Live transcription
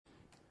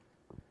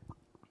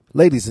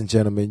Ladies and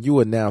gentlemen, you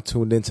are now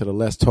tuned into the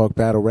Let's Talk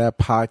Battle Rap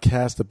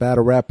Podcast, the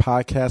Battle Rap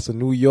Podcast of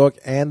New York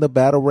and the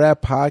Battle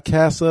Rap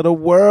Podcast of the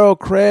world,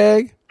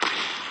 Craig.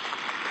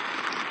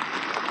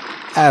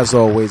 As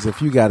always,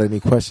 if you got any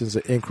questions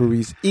or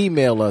inquiries,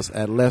 email us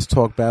at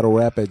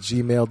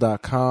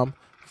letstalkbattlerap@gmail.com.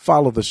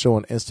 Follow the show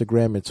on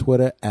Instagram and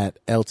Twitter at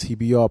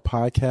LTBR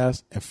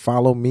Podcast, and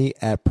follow me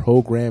at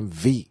Program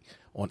V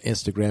on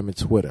Instagram and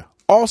Twitter.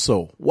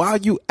 Also, while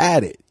you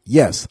at it,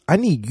 yes, I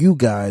need you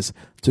guys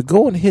to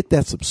go and hit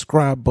that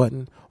subscribe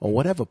button on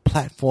whatever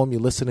platform you're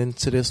listening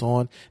to this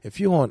on. If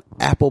you're on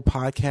Apple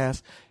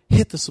Podcasts,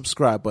 hit the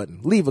subscribe button,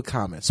 leave a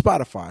comment.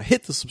 Spotify,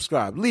 hit the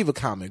subscribe, leave a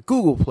comment.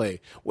 Google Play,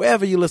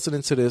 wherever you're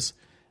listening to this,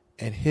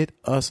 and hit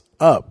us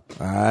up.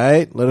 All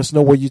right? Let us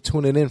know where you're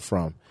tuning in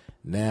from.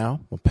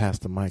 Now, we'll pass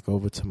the mic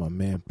over to my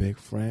man, Big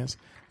France.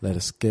 Let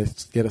us get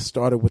us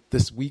started with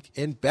this week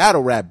in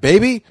battle rap,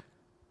 baby.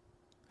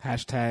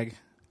 Hashtag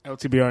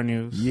LTBR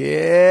News.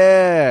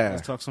 Yeah.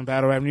 Let's talk some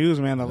battle rap news,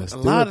 man. A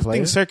lot of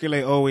things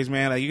circulate always,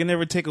 man. Like, you can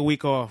never take a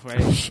week off,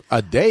 right?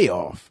 A day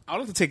off. I'd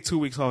like to take 2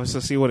 weeks off just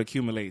to see what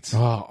accumulates.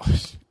 Oh,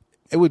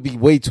 it would be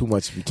way too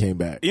much if you came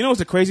back. You know what's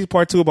the crazy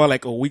part, too, about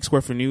like a week's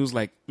worth of news?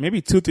 Like,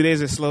 maybe 2-3 days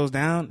it slows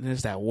down, and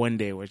it's that one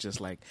day where it's just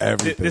like,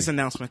 this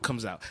announcement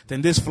comes out,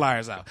 then this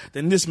flyer's out,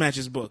 then this match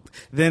is booked,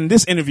 then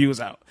this interview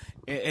is out,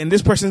 and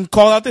this person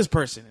called out this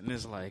person, and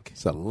it's like...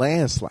 It's a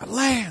landslide.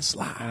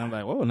 And I'm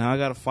like, whoa, now I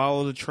got to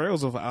follow the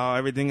trails of how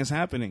everything is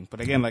happening.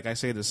 But again, like I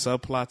say, the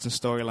subplots and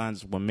storylines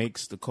is what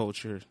makes the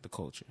culture the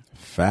culture.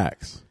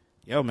 Facts.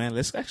 Yo, man,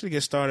 let's actually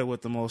get started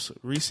with the most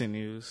recent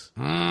news.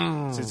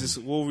 Since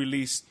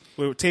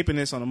we're taping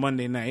this on a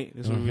Monday night.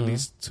 This will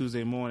release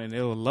Tuesday morning.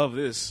 They will love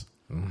this.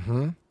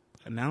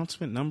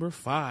 Announcement number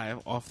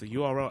 5 off the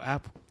URL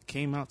app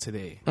came out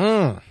today.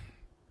 And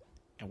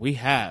we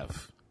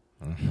have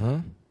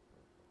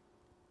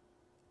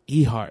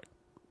E-Heart,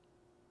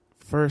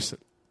 first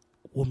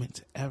woman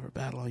to ever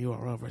battle on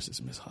URL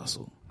versus Miss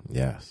Hustle.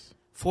 Yes.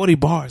 40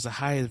 bars, the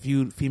highest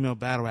viewed female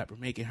battle rapper,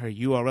 making her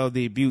URL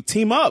debut.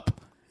 Team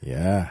up.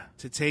 Yeah.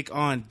 To take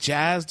on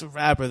Jazz the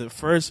Rapper, the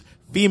first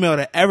female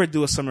to ever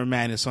do a Summer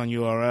Madness on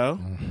URL,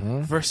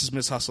 versus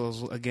Miss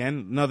Hustle.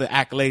 Again, another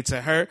accolade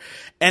to her.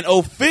 And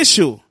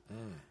Official,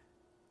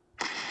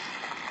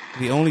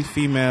 the only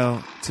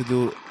female to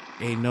do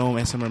a Gnome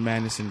and Summer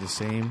Madness in the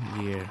same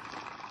year.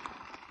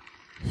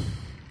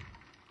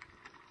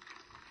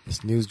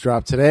 This news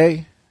dropped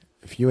today.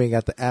 If you ain't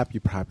got the app, you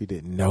probably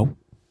didn't know.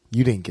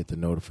 You didn't get the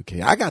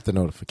notification. I got the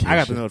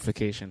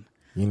notification.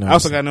 You know, I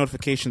also got a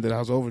notification that I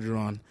was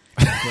overdrawn.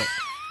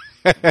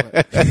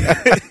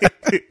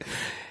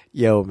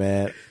 Yo,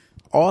 man,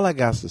 all I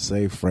got to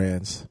say,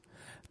 friends,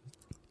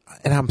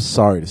 and I'm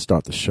sorry to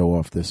start the show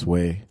off this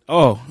way.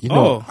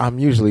 I'm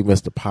usually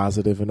Mr.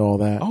 Positive and all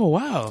that. Oh,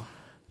 wow.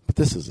 But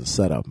this is a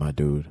setup, my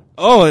dude.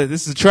 Oh,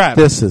 this is a trap.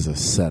 This is a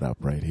setup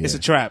right here. It's a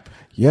trap.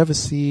 You ever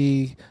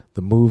see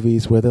the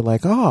movies where they're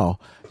like, oh,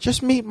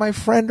 just meet my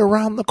friend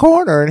around the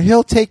corner and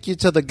he'll take you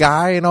to the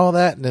guy and all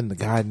that, and then the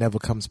guy never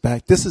comes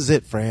back? This is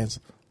it, friends.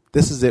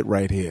 This is it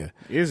right here.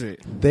 Is it?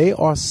 They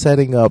are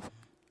setting up,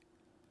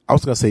 I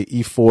was going to say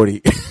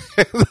E40.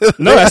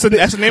 No, that's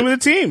the name of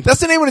the team. That's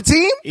the name of the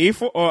team?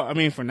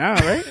 E40, for now,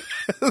 right?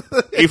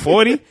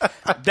 E40.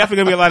 Definitely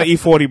going to be a lot of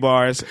E40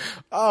 bars.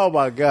 Oh,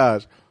 my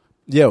gosh.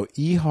 Yo,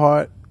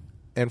 E-Heart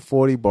and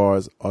 40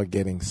 bars are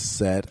getting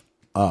set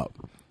up.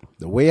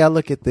 The way I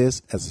look at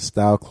this as a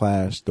style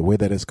clash, the way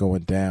that it's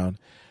going down,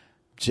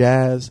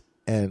 Jazz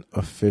and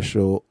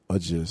Official are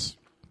just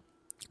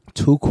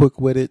too quick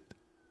with it.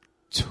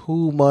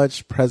 Too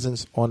much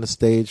presence on the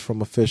stage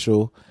from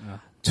Official.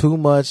 Too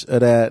much of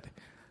that,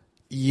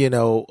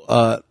 too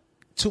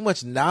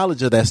much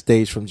knowledge of that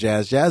stage from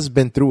Jazz. Jazz has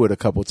been through it a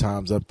couple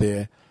times up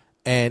there.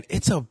 And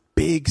it's a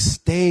big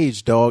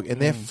stage, dog.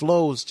 And their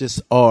flows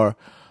just are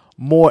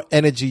more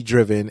energy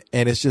driven,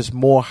 and it's just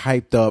more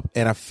hyped up.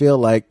 And I feel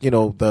like,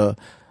 the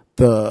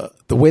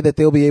way that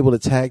they'll be able to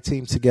tag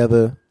team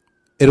together,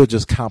 it'll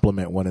just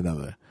complement one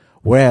another.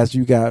 Whereas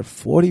you got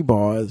 40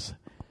 bars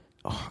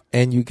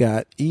and you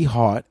got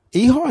E-Heart.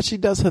 E-Heart, she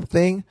does her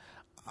thing.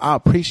 I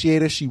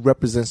appreciate her. She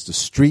represents the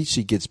street.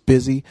 She gets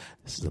busy.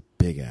 This is a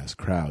big ass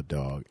crowd,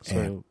 dog.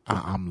 And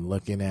I'm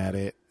looking at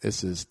it.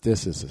 This is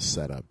a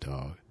setup,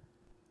 dog.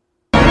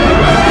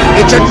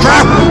 It's a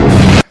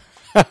trap.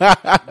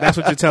 That's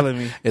what you're telling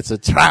me. It's a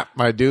trap,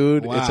 my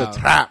dude. Wow. It's a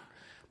trap.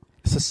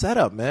 It's a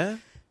setup,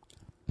 man.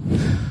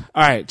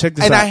 All right, check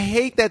this out. And I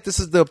hate that this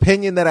is the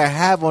opinion that I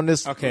have on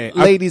this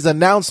lady's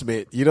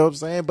announcement. You know what I'm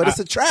saying? But it's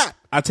a trap.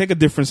 I take a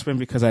different spin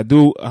because I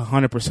do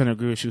 100%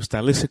 agree with you.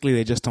 Stylistically,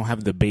 they just don't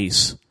have the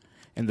bass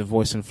and the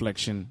voice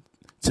inflection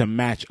to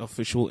match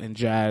Official and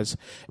Jazz,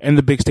 and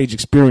the big stage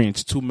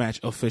experience to match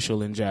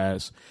Official and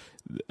Jazz.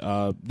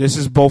 This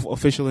is both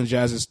Official and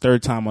Jazz's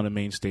third time on the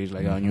main stage,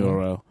 like on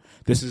URL.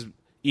 This is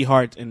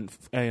E-Heart and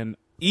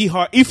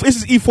E-Heart. This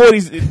is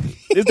E40's. This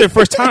is their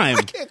first time.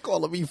 I can't call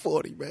them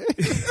E40, man.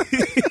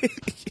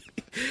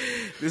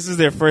 This is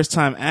their first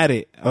time at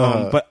it.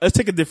 But let's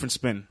take a different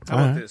spin. How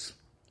about this?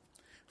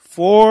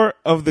 4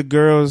 of the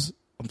girls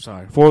I'm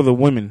sorry, 4 of the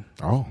women.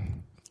 Oh,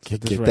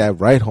 Get this get right. that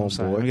right, I'm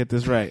sorry, let me homeboy. get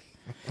this right.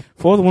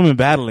 4 of the women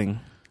battling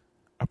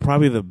are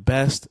probably the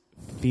best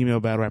female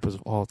battle rappers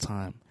of all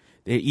time.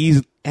 They're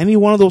easy. Any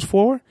one of those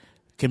 4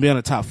 can be on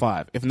the top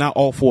 5, if not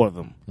all 4 of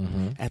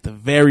them. At the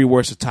very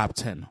worst, the top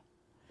 10.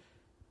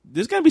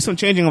 There's going to be some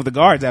changing of the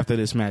guards after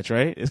this match,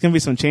 right? There's going to be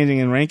some changing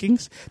in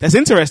rankings. That's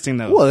interesting,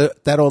 though. Well,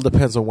 that all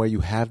depends on where you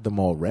have them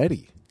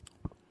already.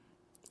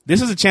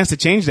 This is a chance to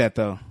change that,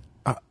 though.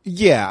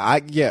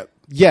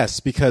 Yes,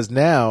 because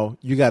now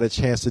you got a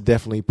chance to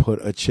definitely put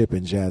a chip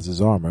in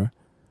Jazz's armor.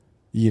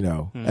 You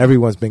know,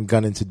 everyone's been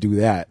gunning to do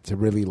that, to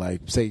really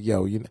like say,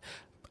 yo,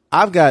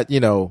 I've got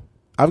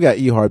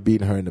E-Hart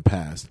beating her in the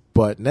past,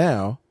 but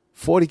now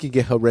 40 can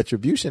get her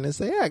retribution and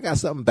say, yeah, I got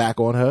something back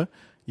on her.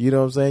 You know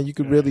what I'm saying? You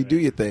could really do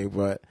your thing,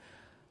 but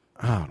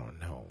I don't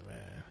know,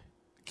 man.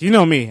 You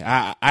know me.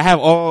 I have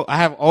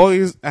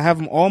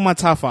them all in my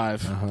top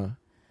 5.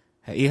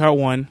 Had E-Hart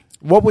 1.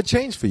 What would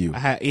change for you? I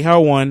had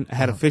E-Hart 1. I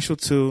had Official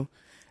 2.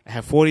 I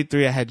had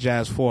 43. I had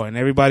Jazz 4. And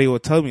everybody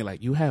would tell me,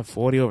 like, you have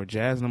 40 over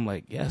Jazz? And I'm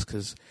like, yes,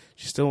 because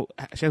she has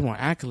more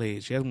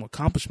accolades. She has more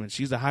accomplishments.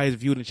 She's the highest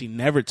viewed, and she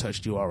never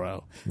touched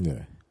URL.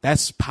 Yeah.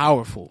 That's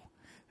powerful.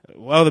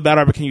 Well, the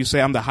battle rapper, can you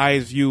say I'm the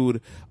highest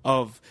viewed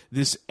of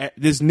this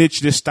niche,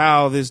 this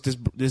style,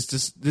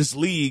 this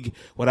league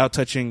without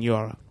touching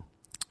URL?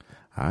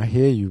 I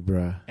hear you,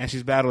 bruh. And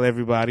she's battled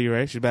everybody,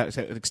 right? She's had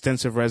an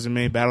extensive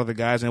resume, battled the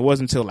guys, and it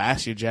wasn't until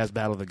last year Jazz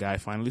battled the guy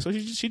finally. So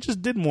she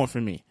just did more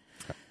for me.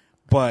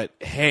 But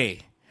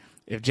hey,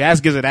 if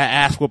Jazz gives her that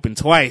ass whooping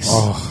twice,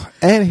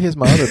 and here's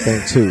my other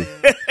thing too.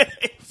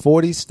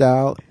 40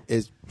 style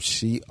is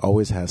she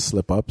always has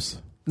slip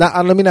ups.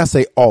 Now let me not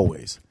say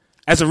always.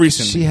 as a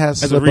recent, She has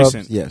slip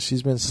ups. Yeah,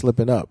 she's been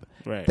slipping up.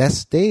 Right. That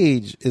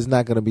stage is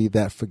not going to be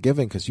that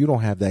forgiving because you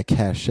don't have that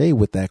cachet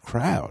with that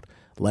crowd.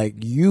 Like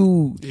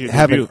you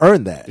haven't debut.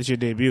 earned that. It's your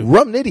debut.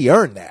 Rum Nitty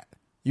earned that.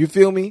 You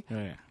feel me?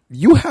 Yeah.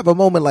 You have a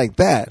moment like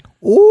that.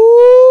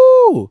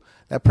 Ooh,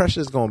 that pressure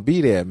is going to be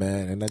there,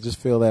 man. And I just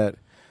feel that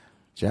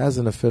Jazz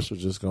and Official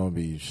just going to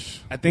be.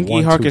 I think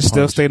 1-2 E-Hart can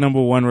still punch. stay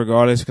number 1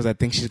 regardless because I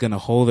think she's going to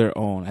hold her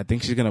own. I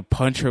think she's going to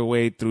punch her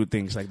way through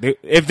things. Like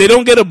if they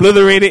don't get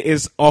obliterated,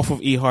 it's off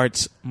of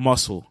E-Hart's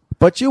muscle.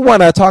 But you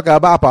want to talk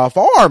about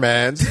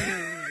performance.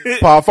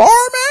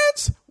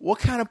 Performance? What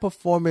kind of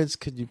performance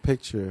could you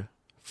picture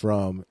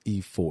from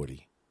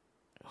E40?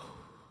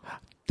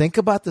 Think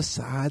about the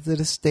size of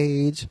the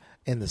stage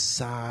and the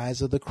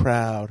size of the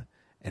crowd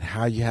and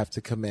how you have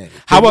to come in.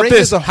 How The about ring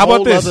this? is a How about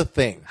whole this? other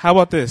thing. How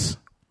about this?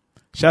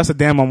 Shouts to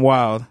Damn I'm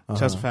Wild.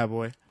 Shouts to Fat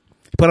Boy.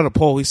 He put out a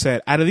poll. He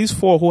said, out of these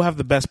 4, who have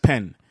the best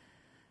pen?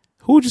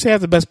 Who would you say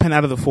have the best pen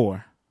out of the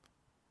 4?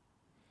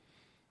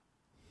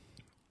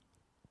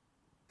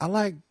 I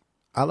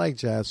like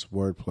Jazz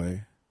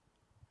wordplay.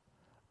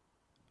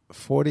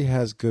 40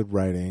 has good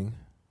writing.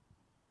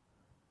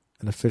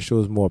 And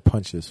Official is more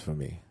punches for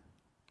me.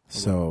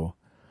 So,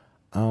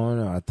 I don't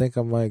know. I think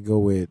I might go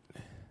with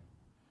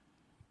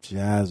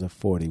Jazz or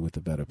 40 with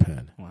the better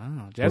pen.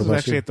 Wow. Jazz was about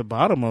actually you? at the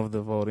bottom of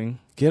the voting.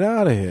 Get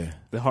out of here.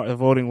 The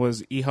voting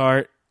was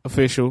E-Hart,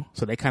 Official,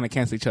 so they kind of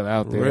cancel each other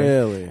out there.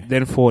 Really?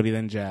 Then 40,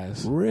 then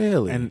Jazz.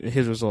 Really? And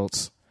his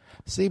results.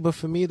 See, but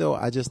for me, though,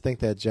 I just think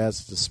that Jazz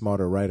is the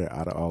smarter writer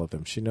out of all of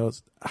them. She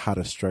knows how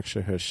to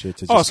structure her shit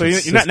to just Oh, so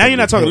now you're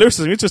not talking hit.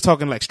 lyricism. You're just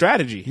talking like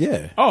strategy.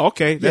 Yeah. Oh,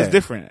 okay. That's Yeah.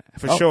 different.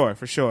 For Oh.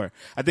 sure.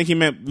 I think he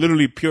meant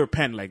literally pure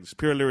pen, like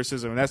pure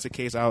lyricism. If that's the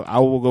case, I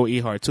will go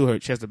E-Hart to her.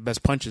 She has the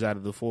best punches out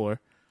of the 4.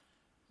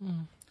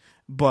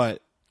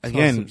 But It's all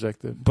again,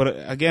 subjective.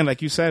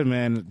 like you said,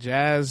 man,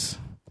 Jazz,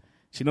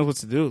 she knows what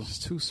to do. It's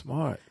too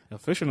smart.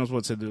 Official knows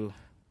what to do.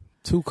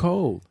 Too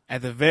cold.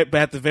 At the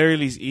very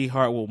least,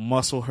 E-Hart will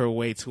muscle her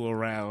way to a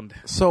round.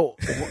 So,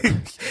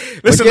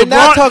 Listen, you're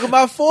not LeBron, talking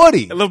about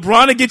 40.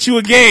 LeBron to get you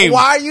a game.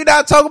 Why are you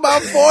not talking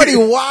about 40?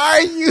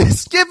 Why are you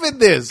skipping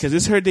this? Because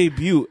it's her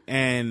debut,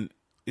 and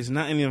it's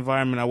not in the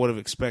environment I would have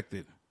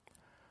expected.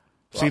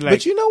 See,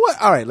 But you know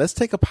what? All right, let's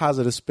take a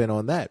positive spin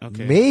on that.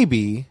 Okay.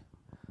 Maybe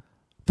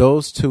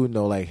those two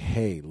know, like,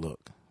 hey,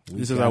 look,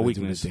 This is our gotta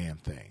weakness. do the damn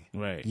thing.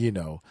 Right. You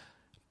know,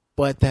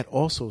 but that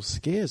also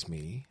scares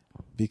me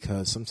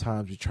because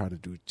sometimes you try to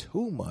do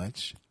too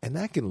much, and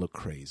that can look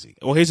crazy.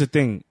 Well, here's the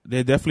thing.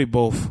 They're definitely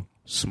both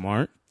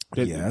smart.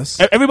 Yes.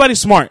 Everybody's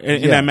smart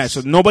in that Yes. match.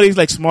 So nobody's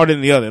like smarter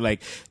than the other.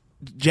 Like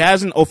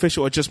Jazz and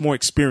Official are just more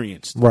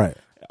experienced Right.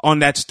 on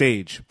that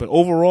stage. But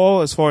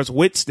overall, as far as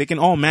wits, they can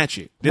all match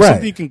it. There's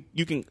Right. something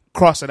you can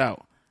cross it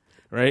out,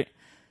 right?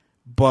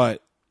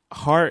 But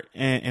Hart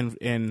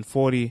and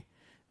 40,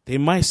 they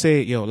might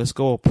say, "Yo, let's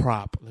go a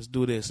prop. Let's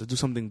do this. Let's do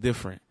something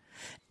different."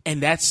 And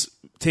that's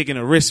taking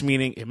a risk,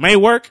 meaning it may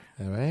work,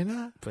 It may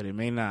not. but it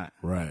may not.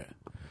 Right.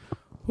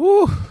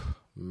 Whew.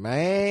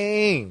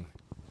 Man.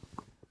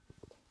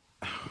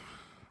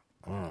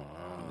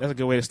 That's a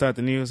good way to start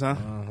the news, huh?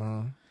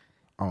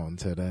 On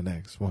to the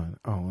next one.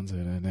 On to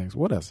the next.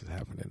 What else is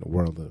happening in the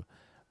world of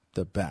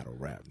the battle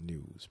rap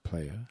news,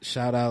 player?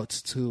 Shout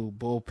outs to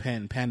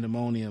Bullpen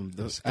Pandemonium.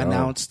 Let's go.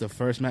 Announced the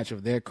first match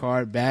of their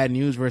card, Bad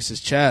News versus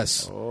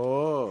Chess.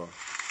 Oh.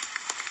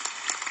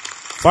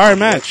 Fire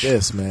match.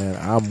 This, man.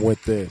 I'm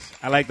with this.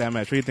 I like that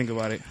match. What do you think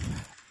about it?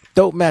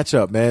 Dope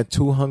matchup, man.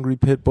 Two hungry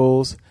pit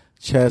bulls.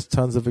 Chess,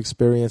 tons of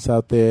experience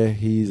out there.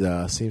 He's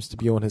seems to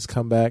be on his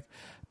comeback.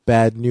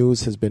 Bad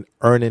News has been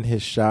earning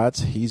his shots.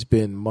 He's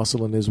been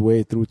muscling his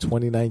way through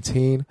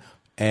 2019.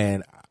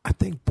 And I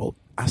think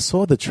I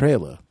saw the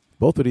trailer.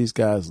 Both of these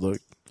guys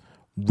look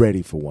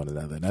ready for one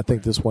another. And I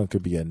think this one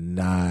could be a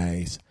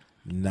nice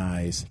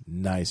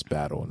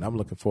battle. And I'm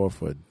looking forward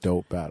for a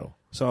dope battle.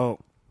 So,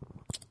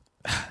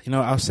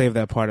 I'll save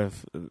that part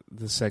of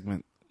the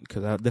segment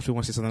because I definitely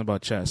want to say something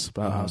about Chess.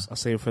 But I'll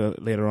save it for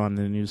later on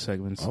in the news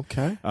segments.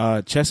 Okay.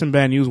 Chess and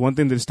Bad News, one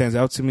thing that stands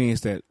out to me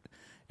is that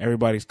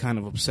everybody's kind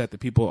of upset that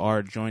people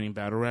are joining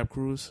battle rap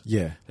crews.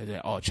 Yeah.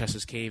 They're, Chess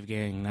is Cave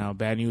Gang. Now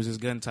Bad News is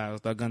Gun Title. I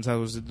thought Gun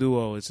Title was a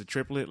duo. It's a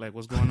triplet. Like,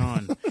 what's going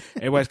on?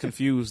 Everybody's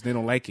confused. They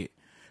don't like it.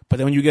 But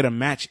then when you get a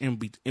match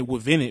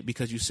within it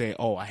because you say,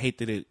 I hate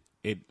that it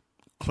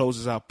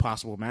closes out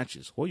possible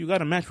matches. Well, you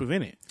got a match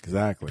within it.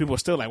 Exactly. People are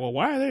still like, well,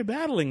 why are they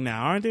battling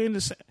now? Aren't they in the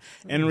same?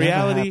 In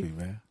reality,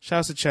 happy,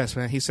 shouts to Chess,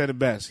 man. He said it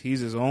best. He's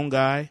his own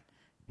guy.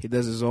 He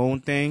does his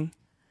own thing.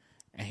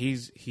 And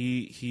he's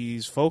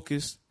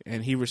focused,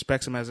 and he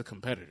respects him as a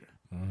competitor.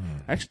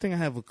 I actually think I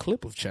have a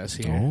clip of Chess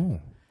here.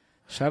 Oh.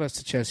 Shout outs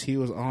to Chess. He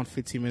was on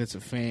 15 Minutes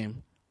of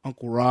Fame.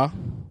 Uncle Ra.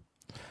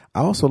 I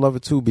also love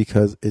it too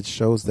because it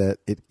shows that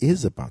it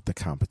is about the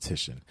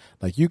competition.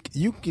 Like you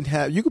can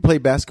play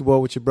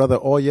basketball with your brother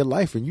all your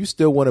life, and you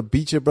still want to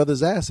beat your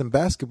brother's ass in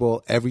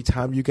basketball every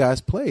time you guys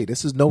play.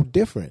 This is no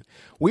different.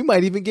 We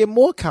might even get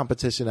more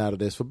competition out of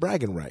this for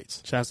bragging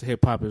rights. Shouts to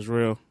Hip Hop is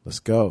Real. Let's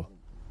go.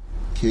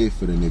 Care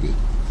for the nigga.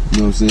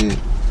 You know what I'm saying?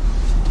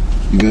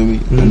 You feel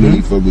me? I know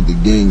you fuck with the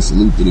gang.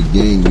 Salute to the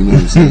gang. You know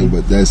what I'm saying?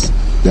 But that's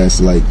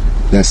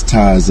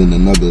ties in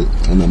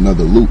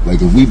another loop.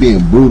 Like if we being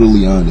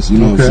brutally honest, you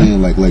know what I'm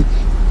saying? Like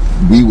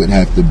we would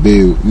have to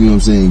build. You know what I'm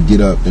saying? Get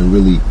up and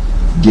really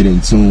get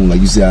in tune.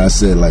 Like you said, I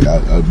said like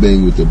I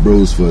bang with the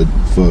bros for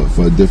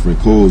a different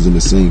cause in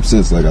the same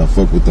sense. Like I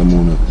fuck with them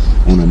on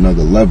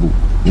another level. You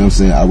know what I'm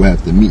saying? I would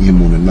have to meet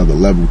him on another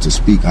level to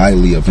speak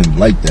highly of him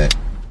like that.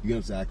 You know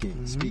what I'm saying? I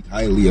can't speak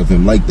highly of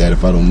him like that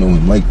if I don't know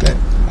him like that.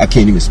 I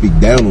can't even speak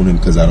down on him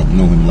because I don't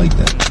know him like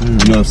that. You know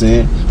what I'm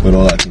saying? But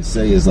all I can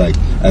say is like,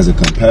 as a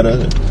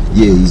competitor,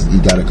 yeah, he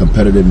got a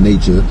competitive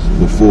nature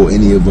before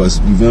any of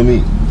us, you feel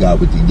me, got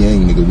with the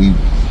gang, nigga. We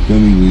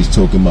was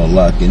talking about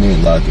locking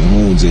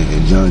horns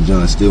and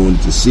John still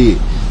wanted to see it.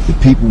 The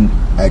people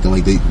acting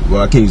like I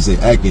can't even say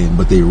acting,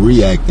 but they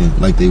reacting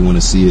like they want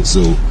to see it.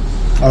 So,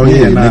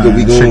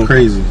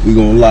 nigga, we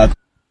gonna lock.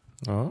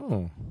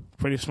 Oh.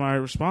 Pretty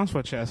smart response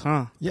for Chess,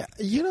 huh? Yeah,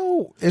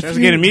 if Chess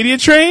getting media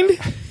trained.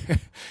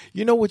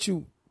 You know what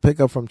you pick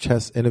up from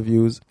Chess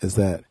interviews is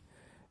that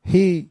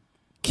he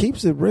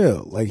keeps it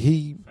real. Like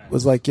he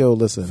was like, "Yo,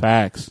 listen,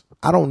 facts.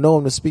 I don't know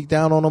him to speak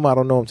down on him. I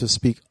don't know him to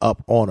speak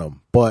up on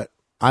him, but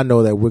I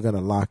know that we're gonna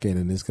lock in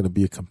and it's gonna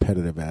be a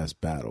competitive ass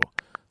battle."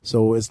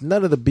 So it's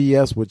none of the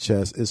BS with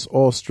Chess. It's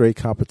all straight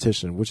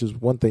competition, which is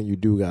one thing you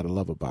do gotta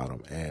love about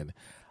him. And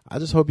I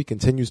just hope he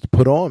continues to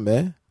put on,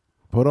 man.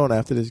 Put on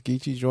after this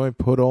Geechee joint.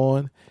 Put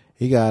on.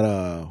 He got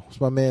what's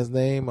my man's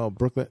name?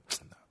 Brooklyn,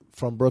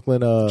 from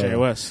Brooklyn. Jerry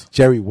West.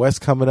 Jerry West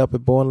coming up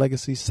at Born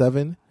Legacy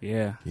 7.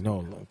 Yeah.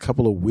 A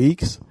couple of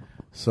weeks.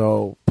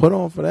 So put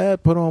on for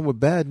that. Put on with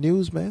Bad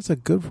News, man. It's a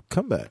good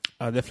comeback.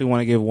 I definitely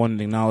want to give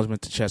one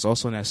acknowledgement to Chess.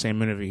 Also in that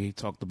same interview, he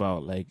talked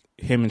about like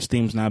him and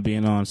Steams not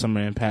being on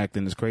Summer Impact,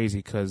 and it's crazy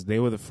because they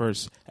were the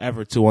first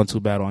ever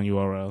 2-on-2 battle on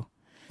URL.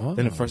 Oh.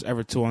 Then the first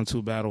ever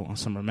 2-on-2 battle on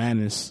Summer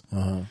Madness.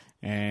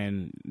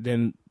 And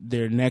then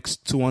their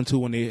next 2-on-2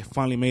 when they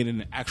finally made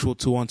an actual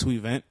 2-on-2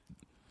 event,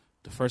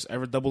 the first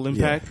ever Double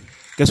Impact. Yeah.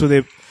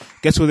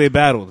 Guess where they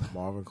battled?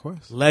 Marvin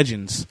Quest.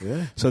 Legends.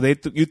 Yeah. So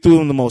you threw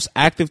them the most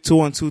active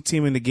 2-on-2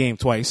 team in the game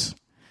twice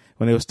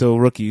when they were still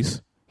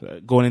rookies,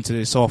 going into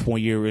their sophomore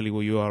year really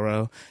with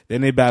URL. Then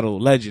they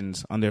battled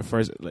Legends on their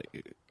first.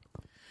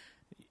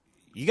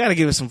 You got to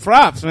give it some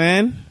props,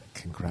 man.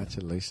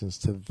 Congratulations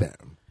to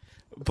them.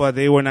 But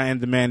they were not in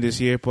demand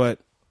this year. But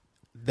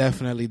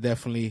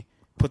definitely.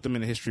 Put them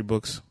in the history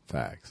books.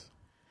 Facts.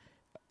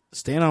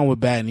 Staying on with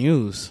Bad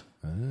News.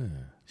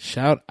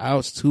 Shout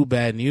outs to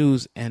Bad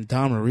News and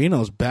Don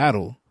Marino's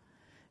battle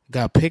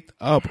got picked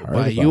up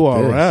by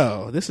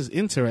URL. This is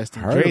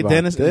interesting. Dre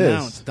Dennis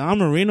announced Don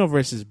Marino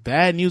versus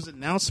Bad News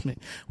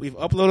announcement. We've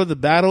uploaded the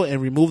battle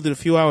and removed it a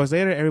few hours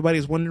later.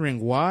 Everybody's wondering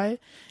why.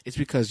 It's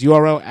because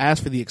URL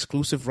asked for the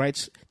exclusive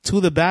rights to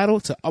the battle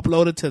to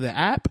upload it to the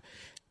app.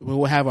 We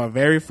will have our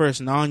very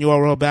first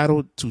non-URL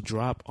battle to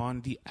drop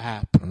on the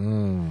app.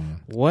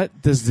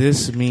 What does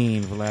this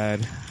mean,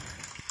 Vlad?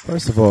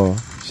 First of all,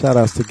 shout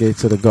outs to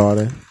Gates of the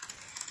Garden.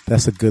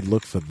 That's a good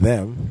look for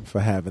them for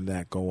having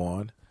that go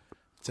on.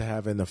 To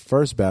having the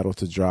first battle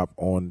to drop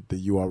on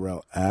the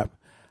URL app.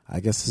 I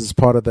guess this is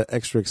part of the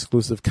extra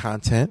exclusive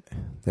content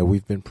that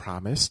we've been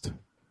promised.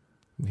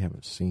 We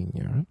haven't seen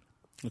yet.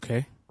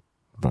 Okay.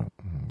 But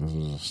this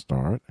is a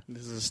start.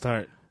 This is a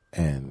start.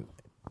 And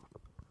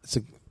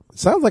it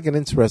sounds like an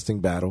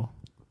interesting battle.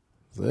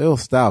 It's a little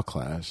style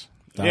clash.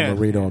 Don Yeah.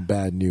 Marino and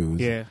Bad News.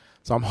 Yeah.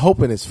 So I'm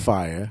hoping it's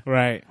fire.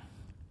 Right.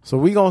 So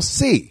we gonna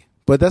see.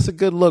 But that's a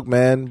good look,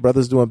 man.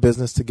 Brothers doing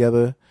business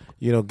together,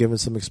 you know, giving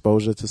some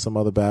exposure to some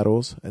other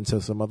battles and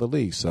to some other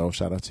leagues. So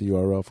shout out to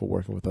URL for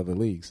working with other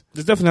leagues.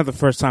 It's definitely not the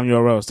first time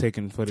URL is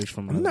taking footage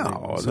from another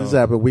No, league. this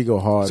happened. We go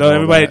hard. So and all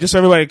everybody, that. just so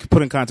everybody can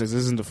put in context,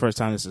 this isn't the first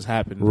time this has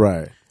happened.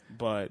 Right.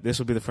 But this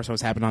will be the first time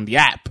it's happened on the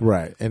app.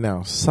 Right. And now,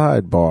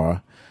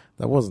 sidebar,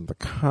 that wasn't the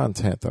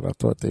content that I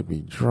thought they'd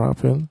be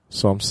dropping.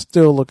 So I'm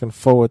still looking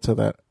forward to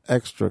that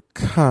extra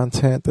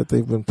content that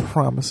they've been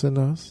promising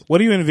us. What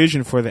do you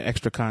envision for the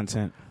extra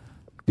content?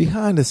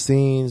 Behind the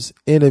scenes,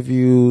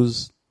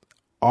 interviews,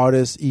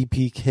 artists,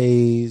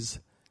 EPKs,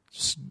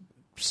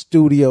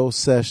 studio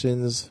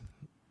sessions,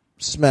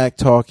 smack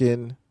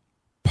talking,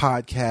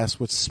 podcasts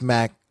with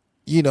smack,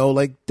 you know,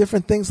 like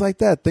different things like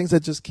that. Things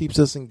that just keeps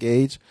us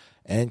engaged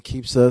and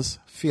keeps us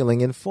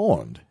feeling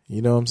informed.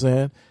 You know what I'm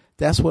saying?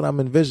 That's what I'm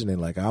envisioning.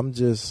 Like, I'm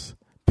just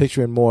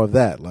picturing more of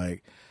that.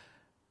 Like,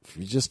 if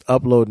you're just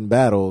uploading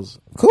battles,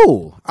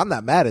 cool. I'm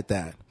not mad at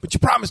that. But you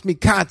promised me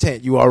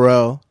content,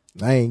 URL.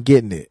 I ain't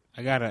getting it.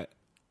 I gotta.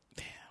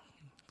 Damn.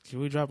 Can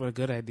we drop a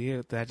good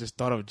idea that I just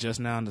thought of just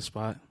now on the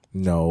spot?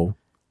 No.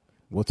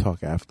 We'll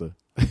talk after.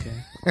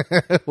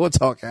 Okay. We'll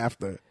talk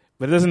after.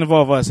 But it doesn't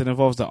involve us. It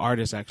involves the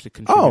artists actually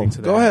contributing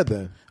to that. Go ahead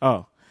then.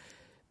 Oh.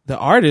 The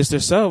artists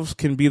themselves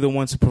can be the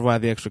ones to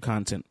provide the extra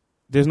content.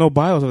 There's no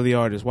bios of the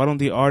artists. Why don't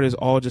the artists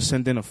all just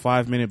send in a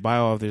 5-minute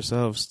bio of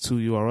themselves to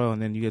URL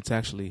and then you get to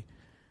actually...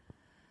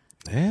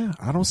 Yeah,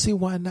 I don't see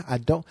why not. I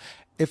don't.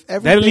 If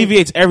everything, That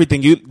alleviates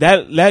everything.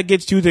 That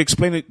gets you to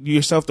explain it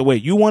yourself the way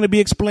you want to be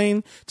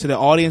explained to the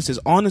audiences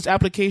on this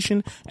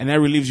application, and that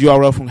relieves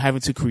URL from having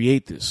to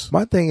create this.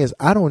 My thing is,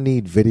 I don't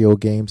need video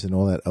games and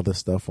all that other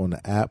stuff on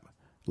the app.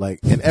 Like,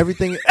 and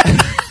everything.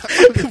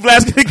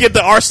 Vlad's gonna get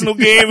the Arsenal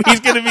game. He's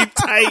gonna be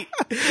tight.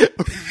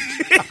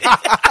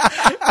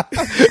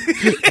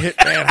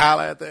 Hitman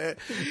holla at that.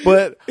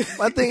 But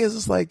my thing is,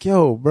 it's like,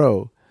 yo,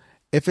 bro,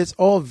 if it's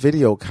all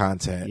video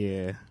content,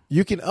 Yeah.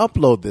 you can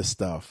upload this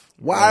stuff.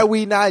 Why are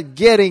we not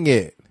getting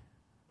it?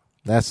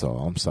 That's all.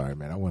 I'm sorry,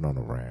 man. I went on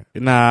a rant.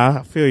 Nah,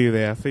 I feel you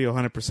there. I feel you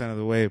 100% of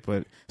the way.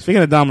 But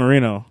speaking of Don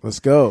Marino, Let's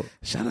go.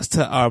 shout outs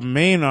to our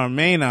main man.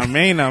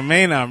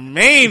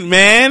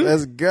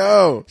 Let's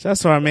go. Shout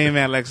outs to our main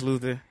man, Lex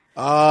Luthor.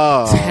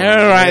 Oh,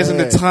 Terrorizing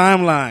man. the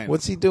timeline.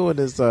 What's he doing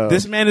this time?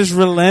 This man is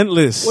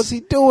relentless. What's he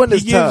doing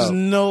this He gives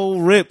time? no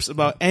rips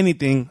about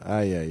anything. Yeah.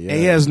 And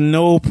he has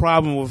no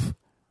problem with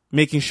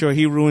making sure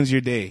he ruins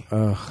your day.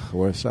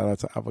 Well, shout out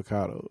to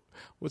Avocado.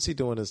 What's he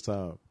doing this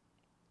time?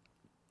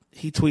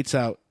 He tweets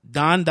out,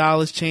 Don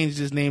Dallas changed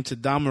his name to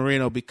Don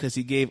Marino because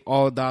he gave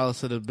all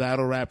dollars to the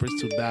battle rappers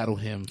to battle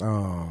him.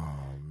 Oh,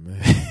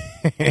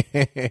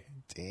 man.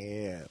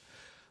 Damn.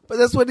 But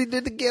that's what he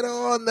did to get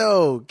on,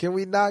 though. Can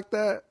we knock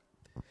that?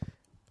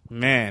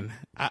 Man,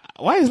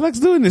 why is Lex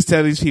doing this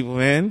to these people,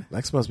 man?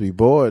 Lex must be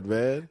bored,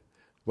 man.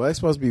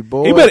 Lex must be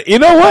bored. You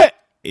know what?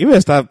 You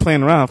better stop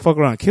playing around, fuck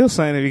around, kill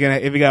something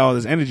if you got all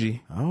this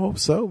energy. I hope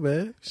so,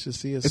 man. Should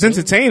see us. It's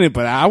entertaining,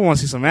 but I want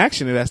to see some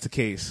action if that's the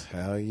case.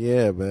 Hell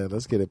yeah, man.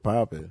 Let's get it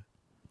popping.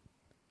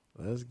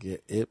 Let's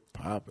get it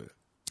popping.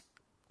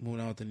 Moving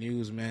on with the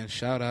news, man.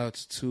 Shout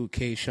outs to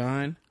K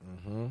Shine.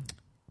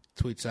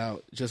 Tweets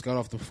out, just got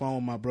off the phone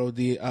with my bro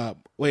DNA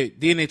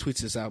tweets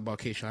this out about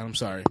K Shine. I'm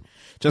sorry.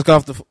 Just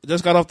got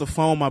off the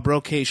phone with my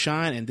bro K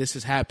Shine, and this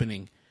is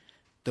happening.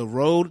 The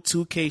Road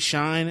to K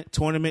Shine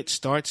tournament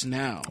starts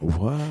now.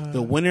 What?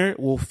 The winner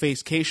will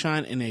face K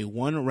Shine in a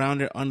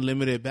 1-rounder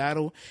unlimited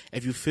battle.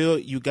 If you feel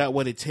you got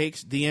what it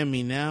takes, DM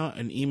me now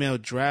and email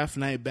Draft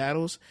Night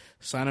Battles.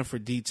 Sign up for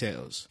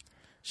details.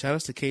 Shout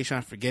outs to K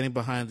Shine for getting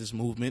behind this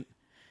movement.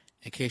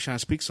 And K Shine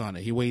speaks on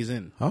it. He weighs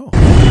in. Oh.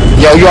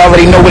 Yo, you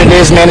already know what it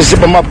is, man. Zip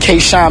 'em up,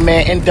 K-Shine,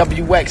 man.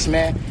 NWX,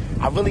 man.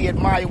 I really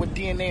admire what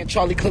DNA and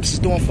Charlie Clips is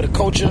doing for the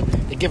culture.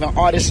 They're giving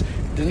artists,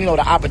 the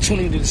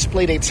opportunity to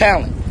display their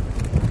talent.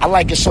 I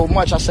like it so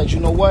much, I said, you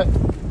know what?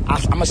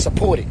 I'm going to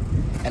support it.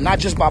 And not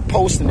just by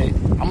posting it,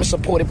 I'm going to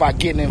support it by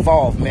getting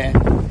involved,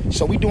 man.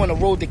 So we doing the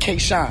Road to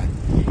K-Shine.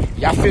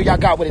 Y'all feel y'all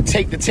got what it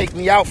take to take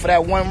me out for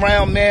that 1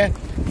 round, man?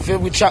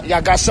 Feel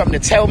y'all got something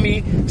to tell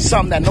me,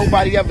 something that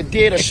nobody ever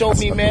did or showed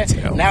me, man?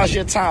 Now's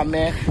your time,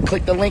 man.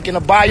 Click the link in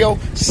the bio,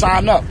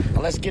 sign up, and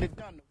let's get it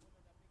done.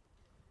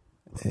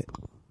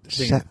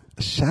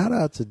 Shout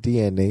out to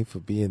DNA for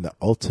being the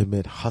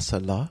ultimate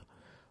hustler,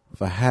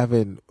 for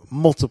having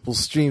multiple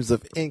streams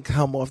of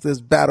income off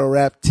this battle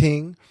rap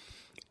ting.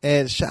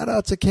 And shout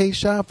out to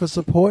K-Shine for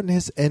supporting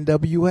his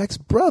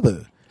NWX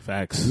brother.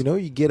 Facts. You know,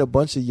 you get a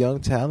bunch of young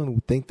talent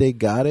who think they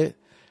got it.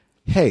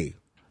 Hey,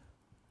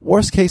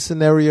 worst case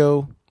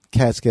scenario,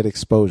 cats get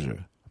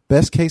exposure.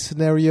 Best case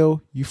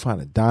scenario, you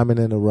find a diamond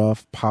in the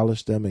rough,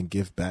 polish them, and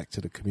give back to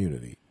the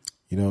community.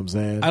 You know what I'm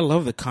saying? I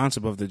love the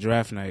concept of the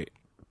draft night.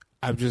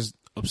 I'm just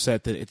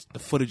upset that the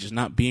footage is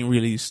not being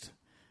released.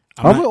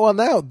 Well,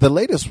 now the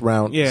latest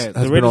round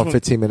has been on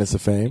 15 Minutes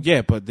of Fame.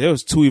 Yeah, but there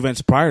was 2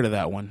 events prior to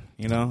that one,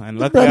 you know. And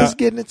the brothers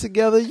getting it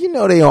together. You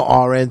know they on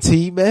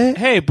RNT, man.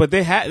 Hey, but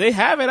they have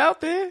it out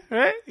there,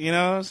 right? You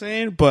know what I'm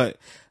saying? But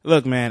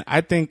look, man,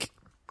 I think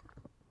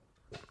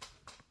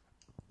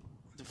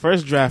the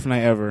first draft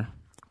night ever,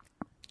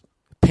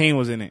 Pain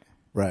was in it.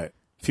 Right.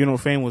 Funeral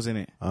Fame was in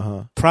it.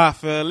 Uh-huh.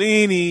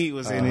 Profellini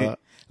was in it.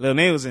 Lil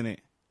Nay was in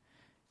it.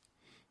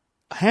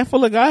 A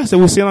handful of guys that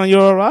we're seeing on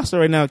your roster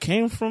right now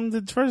came from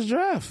the first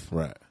draft.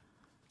 Right.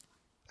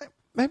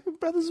 Maybe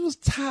brothers was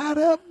tied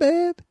up,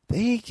 man. They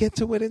ain't get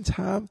to it in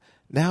time.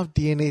 Now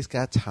DNA's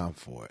got time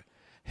for it.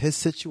 His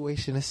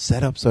situation is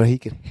set up so he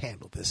can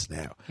handle this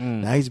now.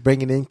 Now he's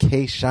bringing in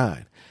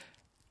K-Shine.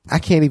 I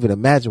can't even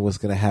imagine what's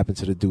going to happen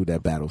to the dude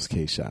that battles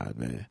K-Shine,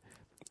 man.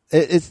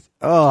 If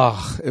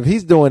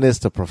he's doing this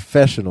to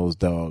professionals,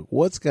 dog,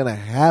 what's going to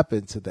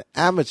happen to the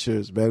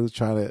amateurs, man, who's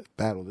trying to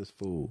battle this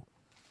fool?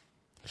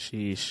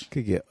 Sheesh.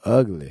 Could get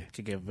ugly.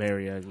 Could get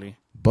very ugly.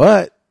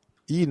 But,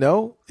 you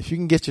know, if you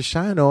can get your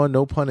shine on,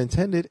 no pun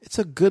intended, it's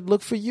a good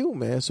look for you,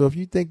 man. So if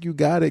you think you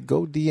got it,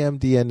 go DM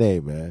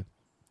DNA, man.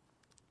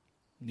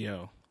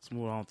 Yo, let's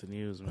move on to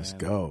news, man. Let's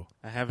go.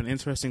 I have an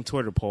interesting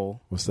Twitter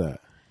poll. What's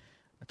that?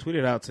 I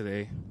tweeted out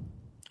today,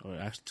 or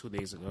actually 2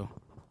 days ago.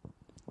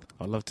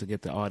 I'd love to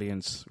get the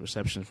audience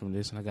reception from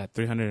this, and I got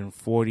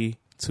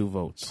 342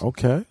 votes.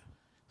 Okay.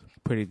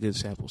 Pretty good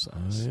sample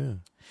size. Yeah.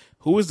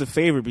 Who is the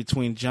favorite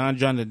between John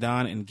the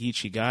Don and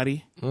Geechee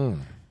Gotti?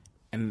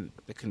 And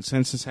the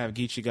consensus have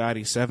Geechee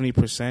Gotti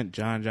 70%,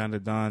 John the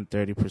Don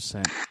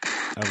 30%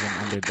 of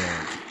an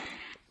underdog.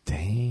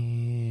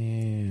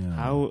 Damn.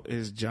 How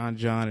is John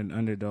an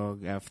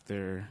underdog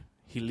after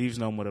he leaves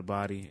Nome with a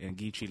body and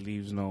Geechee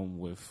leaves Nome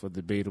with a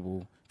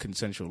debatable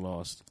consensual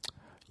loss?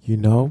 You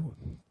know,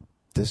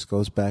 this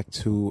goes back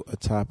to a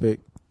topic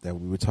that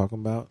we were talking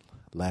about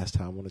last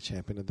time on the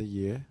Champion of the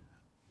Year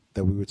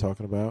that we were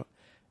talking about.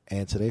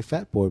 And today,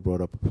 Fat Boy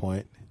brought up a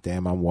point.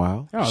 Damn, I'm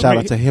wild. Shout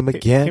out to him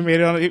again. He made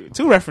it on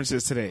 2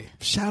 references today.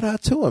 Shout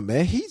out to him,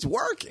 man. He's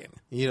working,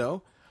 you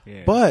know.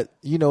 Yeah. But,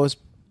 you know, it's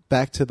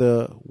back to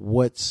the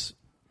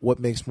what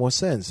makes more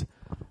sense.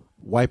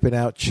 Wiping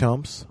out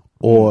chumps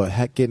or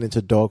getting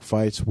into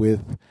dogfights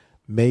with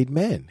made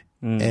men.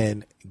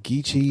 And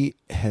Geechee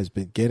has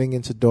been getting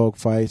into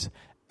dogfights,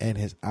 and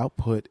his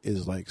output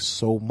is like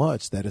so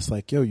much that it's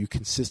like, yo, you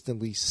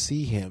consistently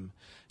see him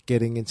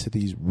getting into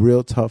these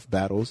real tough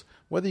battles.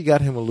 Whether you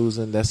got him or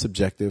losing, that's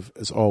subjective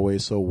as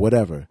always, so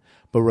whatever.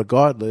 But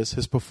regardless,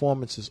 his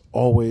performance is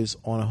always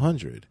on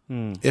 100.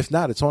 If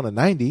not, it's on a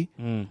 90,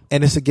 and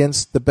it's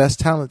against the best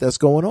talent that's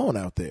going on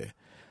out there.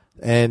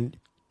 And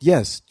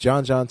yes,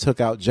 John took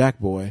out Jack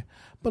Boy,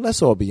 but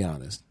let's all be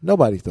honest.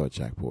 Nobody thought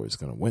Jack Boy was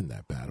going to win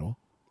that battle.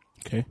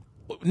 Okay.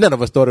 None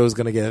of us thought it was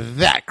going to get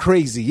that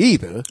crazy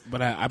either.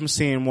 But I'm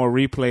seeing more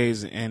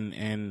replays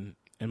and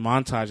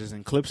montages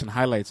and clips and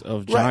highlights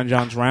of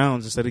John's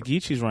rounds instead of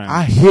Geechee's rounds.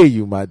 I hear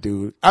you, my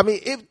dude. I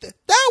mean,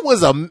 that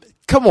was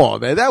come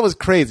on, man. That was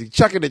crazy.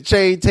 Chucking the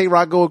chain,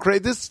 Tay-Rock going crazy.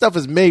 This stuff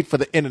is made for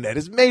the internet.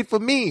 It's made for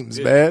memes,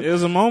 man. It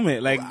was a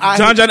moment. Like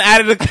John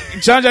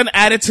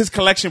added to his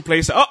collection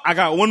plate. So, I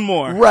got one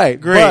more.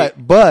 Right. Great.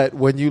 But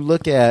when you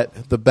look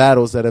at the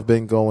battles that have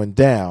been going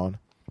down,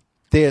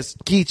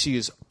 Geechee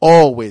is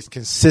always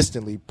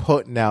consistently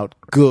putting out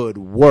good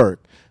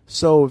work.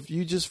 So if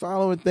you just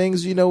following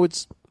things, you know,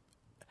 it's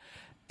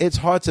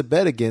hard to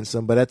bet against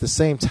him, but at the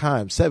same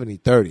time,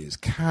 70-30 is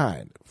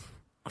kind of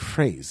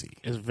crazy.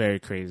 It's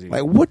very crazy.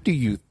 Like, what do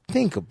you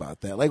think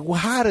about that? Like,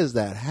 how does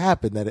that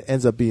happen that it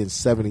ends up being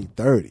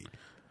 70-30?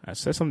 I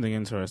said something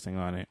interesting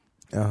on it.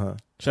 Uh-huh.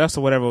 Shouts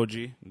to Whatever OG.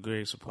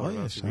 Great support.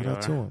 Oh, yeah, shout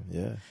out to him.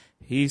 Yeah.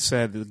 He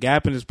said the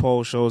gap in his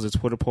poll shows that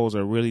Twitter polls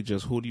are really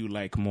just who do you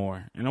like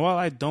more. And while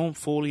I don't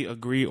fully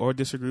agree or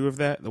disagree with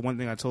that, the one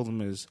thing I told him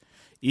is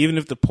even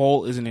if the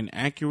poll isn't an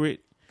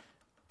accurate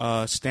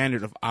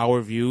standard of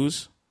our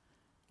views,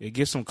 it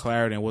gives some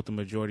clarity on what the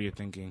majority are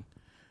thinking,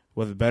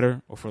 whether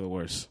better or for the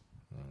worse,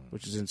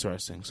 which is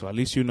interesting. So at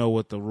least you know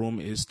what the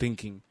room is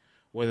thinking,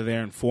 whether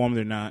they're informed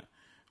or not,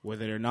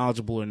 whether they're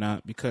knowledgeable or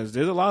not, because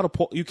there's a lot of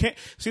polls. You can't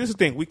see, this is the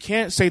thing. We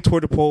can't say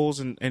Twitter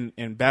polls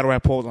and battle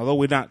rap polls, although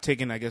we're not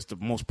taking, I guess, the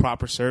most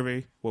proper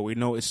survey where we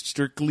know it's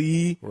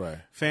strictly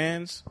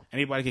fans.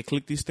 Anybody can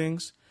click these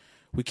things.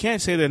 We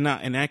can't say they're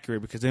not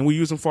inaccurate because then we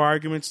use them for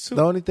arguments too.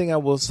 The only thing I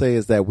will say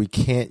is that we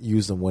can't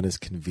use them when it's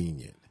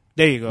convenient.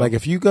 There you go. Like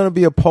if you're gonna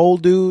be a poll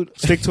dude,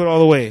 stick to it all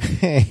the way.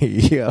 Hey,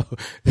 yo,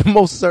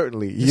 most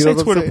certainly. You say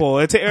know Twitter poll.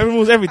 Everyone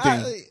moves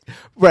everything.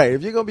 Right.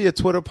 If you're gonna be a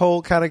Twitter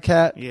poll kind of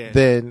cat,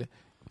 then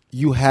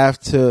you have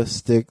to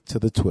stick to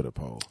the Twitter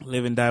poll.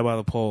 Live and die by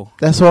the poll.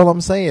 That's all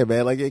I'm saying,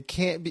 man. Like it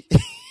can't be.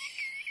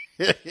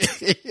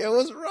 Yo,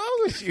 what's wrong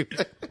with you?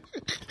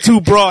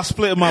 Two bras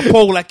splitting my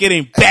poll like it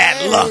ain't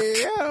bad luck.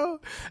 Yo.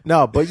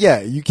 No, but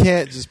yeah, you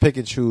can't just pick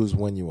and choose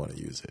when you want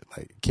to use it.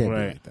 Like it can't be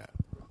like that.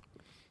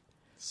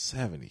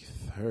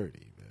 70-30, man.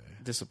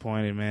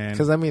 Disappointed, man.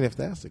 Because I mean, if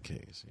that's the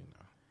case, you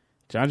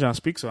know. John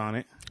speaks on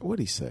it. What'd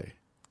he say?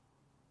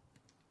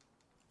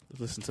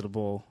 Let's listen to the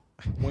bull.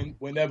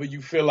 whenever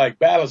you feel like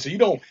battling. So you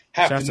don't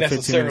have Shouts to to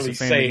 15 minutes necessarily of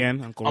fame say,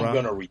 again, Uncle I'm Rob.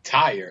 going to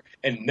retire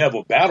and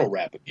never battle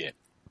rap again.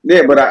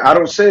 Yeah, but I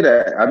don't say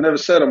that. I never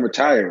said I'm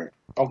retiring.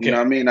 Okay. You know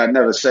what I mean? I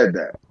never said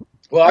that.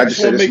 Well, I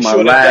just want to make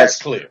sure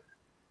that's clear.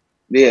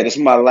 Yeah, this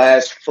is my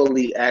last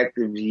fully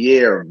active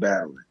year of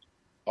battling.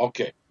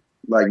 Okay.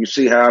 Like, you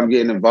see how I'm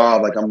getting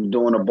involved. Like, I'm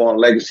doing a Born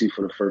Legacy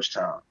for the first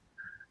time.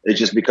 It's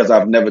just because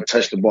I've never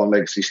touched the Born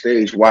Legacy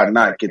stage. Why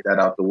not get that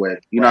out the way?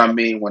 You know what I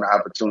mean? When the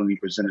opportunity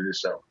presented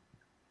itself.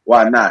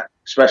 Why not?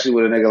 Especially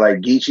with a nigga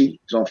like Geechee.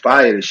 He's on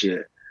fire this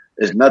year.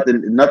 There's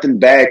nothing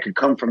bad could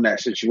come from that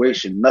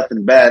situation.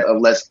 Nothing bad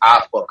unless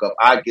I fuck up.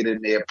 I get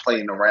in there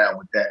playing around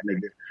with that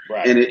nigga.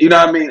 Right. And you know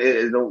what I mean?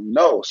 It don't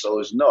know. So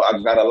it's no.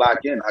 I gotta lock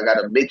in. I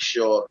gotta make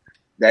sure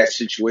that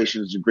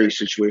situation is a great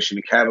situation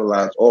to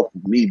capitalize off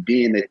of me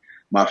being it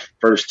my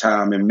first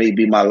time and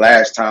maybe my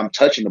last time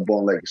touching the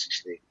Born Legacy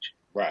stage.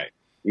 Right.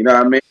 You know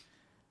what I mean?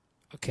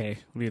 Okay,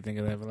 what do you think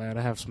of that, Vlad?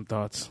 I have some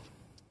thoughts.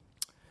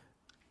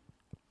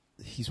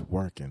 He's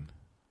working.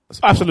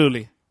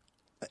 Absolutely.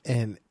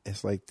 And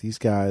it's like these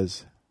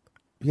guys,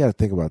 you got to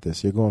think about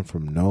this. You're going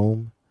from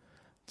Gnome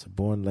to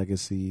Born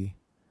Legacy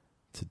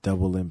to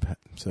Double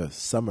Impact to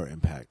Summer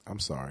Impact. I'm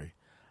sorry.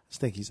 I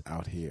just think he's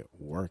out here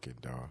working,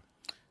 dog.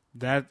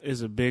 That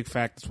is a big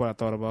fact. That's what I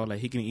thought about. Like,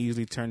 he can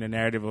easily turn the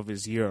narrative of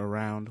his year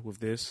around with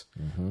this.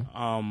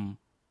 Mm-hmm.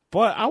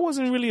 But I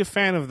wasn't really a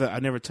fan of the I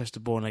never touched the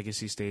Born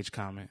Legacy stage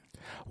comment.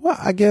 Well,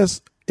 I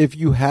guess if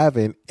you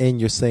haven't and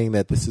you're saying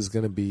that this is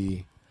going to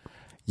be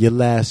your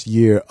last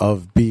year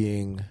of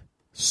being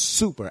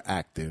super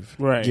active,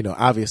 right? You know,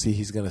 obviously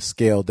he's going to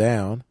scale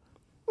down.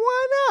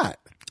 Why not?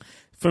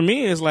 For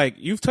me, it's like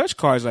you've touched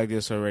cards like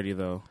this already,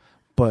 though.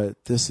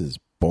 But this is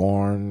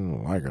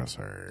Born Legacy.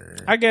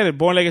 I get it.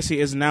 Born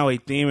Legacy is now a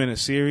theme in a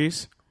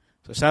series.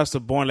 So shouts to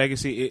Born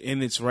Legacy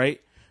in its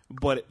right.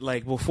 But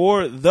like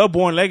before the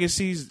Born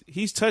Legacies,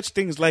 he's touched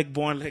things like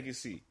Born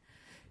Legacy.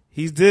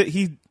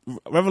 He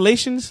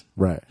Revelations,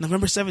 right?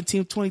 November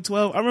 17th,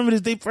 2012. I remember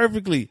this date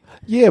perfectly.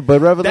 Yeah, but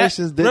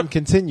Revelations didn't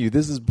continue.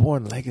 This is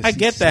Born Legacy. I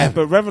get 7. that,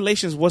 but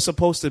Revelations was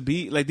supposed to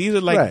be like these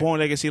are like Right. Born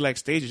Legacy like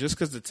stages. Just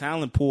because the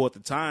talent pool at the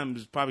time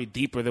is probably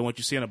deeper than what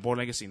you see in a Born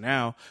Legacy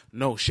now.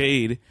 No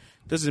shade,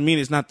 doesn't mean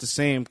it's not the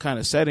same kind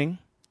of setting,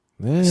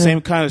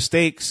 same kind of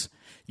stakes.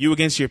 You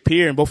against your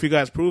peer, and both of you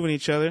guys proving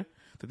each other.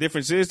 The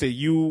difference is that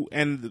you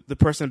and the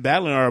person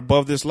battling are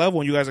above this level,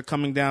 and you guys are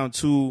coming down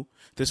to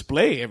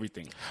display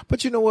everything.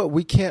 But you know what?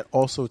 We can't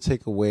also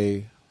take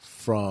away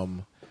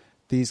from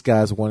these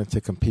guys wanting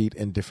to compete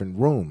in different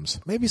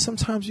rooms. Maybe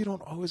sometimes you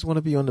don't always want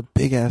to be on the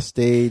big ass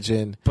stage,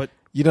 but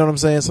you know what I'm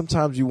saying?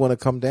 Sometimes you want to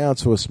come down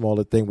to a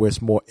smaller thing where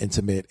it's more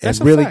intimate and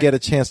really get a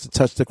chance to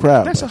touch the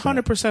crowd. That's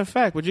 100%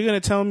 fact. But you're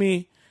going to tell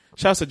me,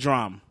 shouts to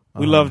Drum.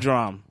 We love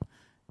Drum.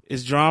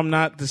 Is Drum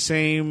not the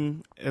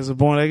same as a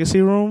Born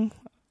Legacy room?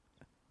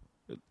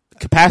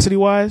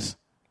 Capacity-wise?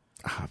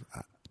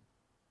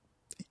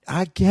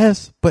 I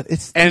guess, but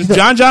it's... And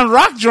John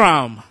Rock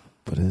Drum.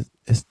 But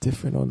it's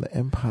different on the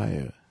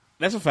Empire.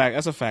 That's a fact.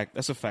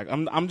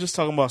 I'm just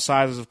talking about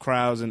sizes of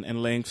crowds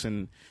and lengths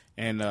and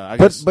I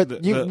guess.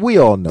 But we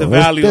all know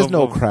there's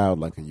no of, crowd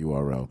like a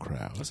URL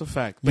crowd. That's a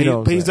fact.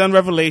 But, he's done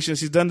Revelations.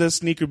 He's done the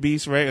Sneaker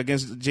Beast right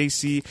against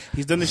JC.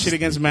 He's done the shit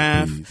against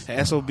Math,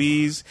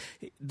 SOBs.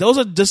 Those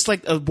are just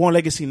like a Born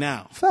Legacy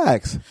now.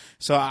 Facts.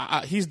 So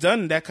he's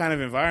done that kind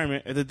of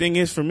environment. And the thing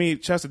is, for me,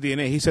 shouts to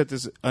DNA. He said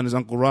this on his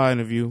Uncle Ra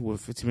interview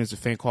with 15 Minutes of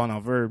Fame calling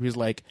out Verb. He's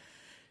like,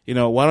 you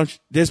know, why don't you,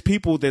 there's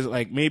people that's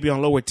like maybe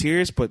on lower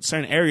tiers, but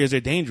certain areas they're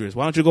dangerous.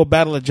 Why don't you go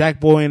battle a Jack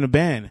Boy in the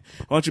band?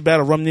 Why don't you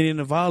battle Rum Nitty in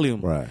the Volume?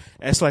 Right.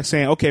 It's like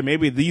saying, okay,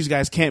 maybe these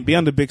guys can't be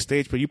on the big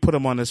stage, but you put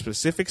them on a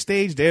specific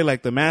stage, they're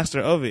like the master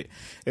of it.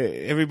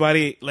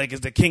 Everybody like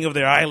is the king of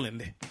their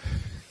island.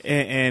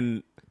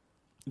 And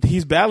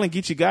he's battling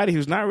Geechee Gotti,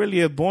 who's not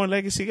really a Born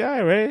Legacy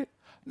guy, right?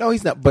 No,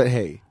 he's not. But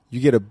hey, you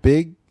get a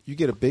big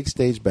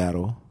stage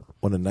battle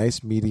on a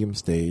nice medium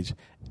stage.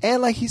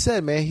 And like he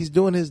said, man, he's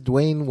doing his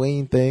Dwayne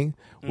Wayne thing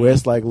where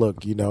it's like,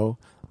 look, you know,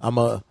 come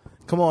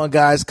on,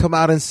 guys, come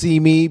out and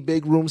see me,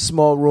 big room,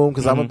 small room,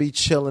 because I'm going to be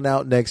chilling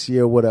out next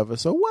year or whatever.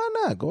 So why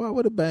not? Go out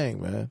with a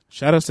bang, man.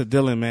 Shout outs to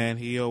Dylan, man.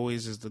 He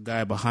always is the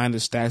guy behind the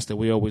stats that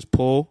we always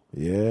pull.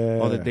 Yeah.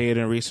 All the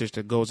data and research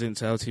that goes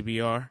into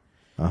LTBR.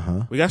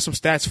 Uh-huh. We got some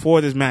stats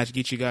for this match,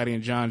 Geechee Gotti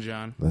and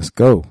John. Let's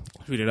go.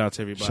 Read it out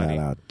to everybody. Shout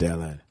out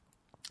Dylan.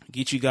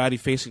 Geechee Gotti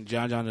facing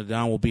John the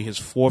Don will be his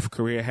 4th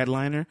career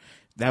headliner.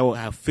 That will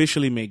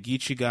officially make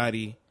Geechee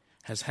Gotti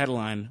has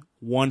headlined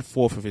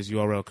 1/4 of his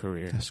URL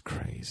career. That's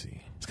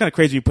crazy. It's kind of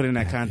crazy you put it in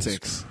that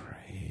context.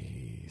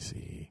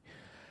 Crazy.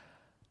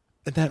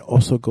 And that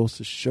also goes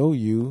to show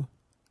you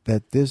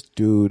that this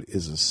dude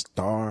is a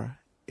star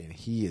and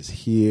he is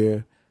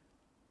here.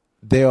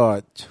 There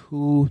are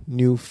 2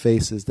 new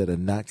faces that are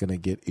not going to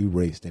get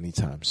erased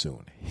anytime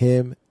soon.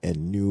 Him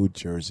and New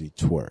Jersey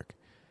Twerk.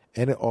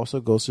 And it also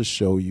goes to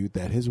show you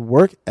that his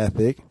work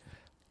ethic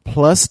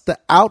plus the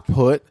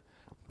output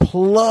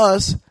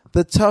plus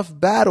the tough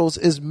battles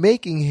is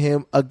making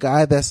him a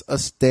guy that's a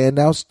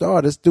standout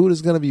star. This dude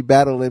is going to be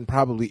battling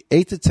probably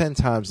 8 to 10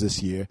 times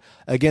this year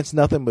against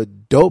nothing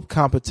but dope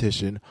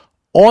competition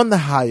on the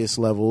highest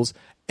levels.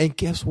 And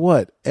guess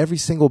what? Every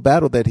single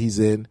battle that he's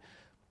in,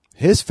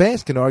 his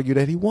fans can argue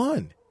that he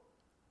won.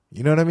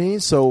 You know what I mean?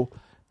 So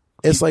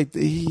it's like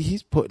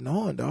he's putting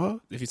on,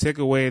 dog. If you take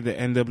away the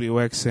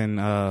NWX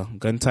and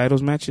gun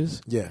titles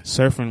matches,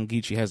 Surfer and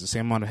Geechee has the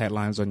same amount of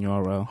headlines on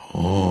URL.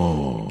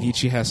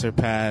 Geechee has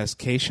surpassed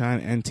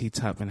K-Shine and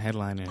T-Top in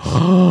headliners.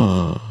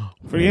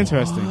 Pretty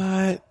interesting.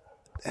 What?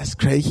 That's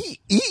crazy.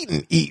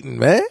 He eating,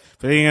 man.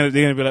 But they're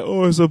gonna be like,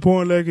 oh, it's a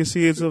Born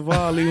Legacy, it's a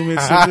volume,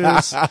 it's a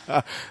this.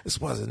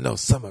 This wasn't no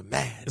Summer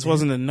Madness. This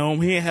wasn't a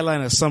gnome. He ain't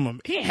headlining Summer.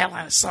 He ain't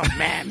headlining Summer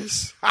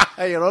Madness.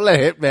 Hey, don't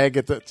let Hitman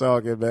get to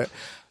talking, man.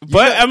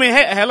 But I mean,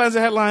 headline's a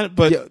headline.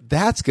 But yo,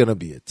 that's gonna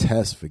be a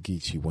test for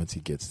Geechee once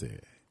he gets there.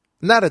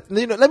 Let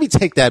me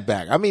take that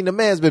back. I mean, the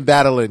man's been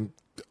battling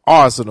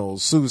Arsenal,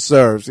 Sue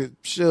Serves,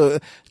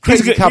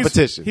 crazy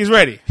competition. He's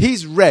ready.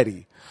 He's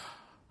ready.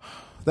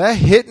 That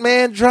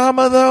Hitman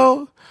drama,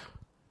 though,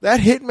 that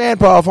Hitman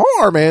Paul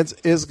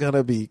Farmans is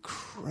gonna be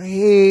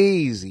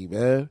crazy,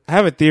 man. I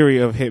have a theory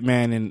of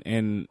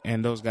Hitman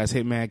and those guys,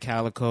 Hitman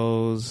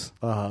Calicos,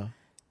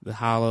 the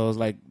Hollows,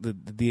 like the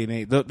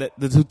DNA,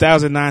 the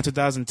 2009,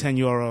 2010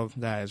 Euro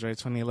guys, right?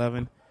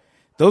 2011.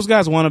 Those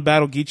guys want to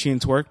battle Geechee and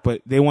Twerk,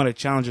 but they want to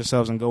challenge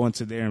themselves and go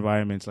into their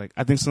environments. Like,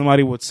 I think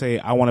somebody would say,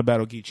 I want to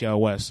battle Geechee out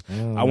west.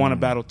 I want to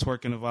battle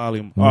Twerk in the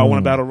volume. Or I want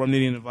to battle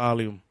Romney in the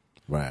volume.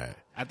 Right.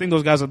 I think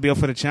those guys will be up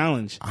for the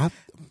challenge.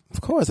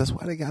 Of course, that's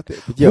why they got there.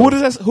 Who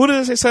does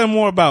that say something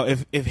more about?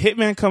 If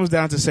Hitman comes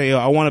down to say, yo,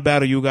 I want to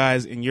battle you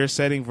guys in your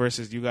setting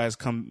versus you guys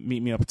come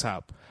meet me up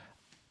top.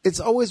 It's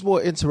always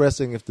more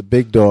interesting if the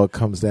big dog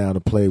comes down to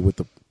play with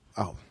the.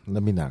 Oh, I'm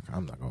not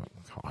going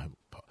to call him.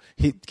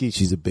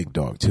 Geechee's a big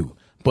dog too,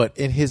 but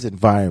in his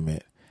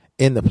environment,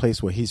 in the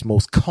place where he's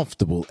most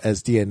comfortable,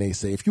 as DNA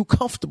say, if you're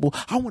comfortable,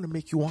 I want to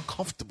make you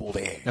uncomfortable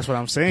there. That's what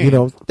I'm saying. You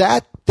know,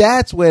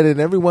 that's where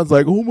then everyone's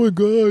like, oh my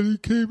God, he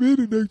came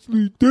in and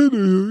actually did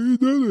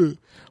it.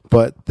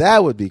 But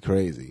that would be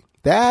crazy.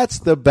 That's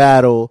the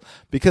battle.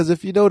 Because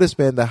if you notice,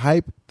 man, the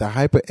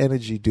hyper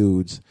energy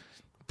dudes,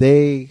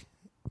 they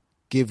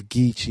give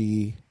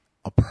Geechee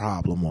a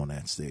problem on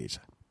that stage.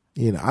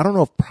 You know, I don't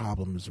know if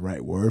problem is the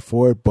right word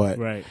for it, but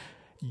right.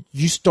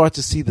 You start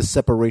to see the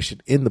separation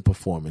in the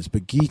performance.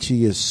 But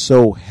Geechee is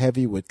so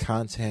heavy with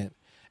content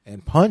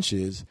and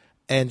punches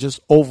and just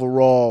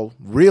overall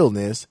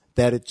realness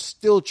that it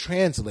still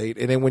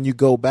translates. And then when you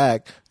go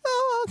back,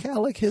 oh, okay, I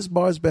like his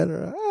bars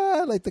better.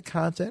 I like the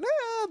content,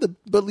 the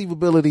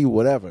believability,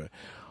 whatever.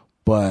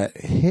 But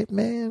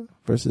Hitman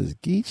versus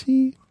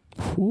Geechee,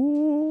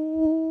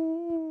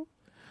 you're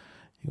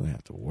going to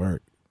have to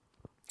work.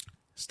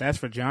 Stats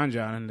for John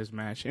in this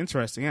match.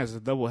 Interesting. Yeah, it's a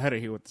double header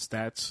here with the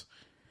stats.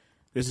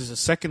 This is his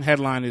second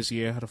headline this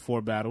year out of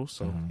 4 battles,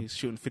 so he's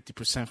shooting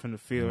 50% from the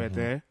field right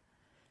there.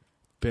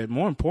 But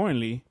more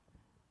importantly,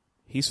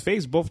 he's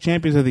faced both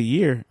champions of the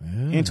year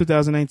in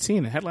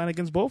 2019, a headline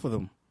against both of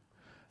them.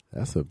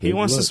 That's a big He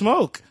wants to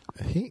smoke.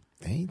 He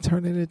ain't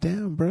turning it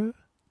down, bro.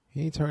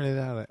 He ain't turning it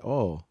down at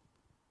all.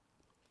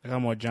 I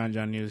got more John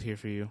news here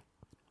for you.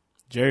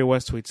 Jerry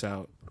West tweets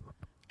out,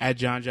 at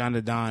John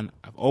the Don,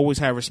 I've always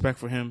had respect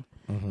for him.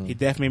 He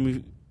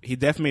definitely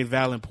made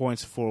valid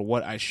points for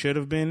what I should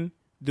have been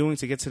doing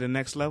to get to the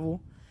next level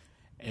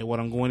and what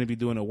I'm going to be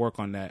doing to work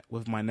on that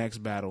with my next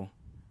battle.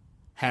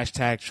 #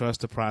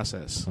 trust the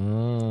process.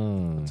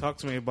 Talk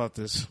to me about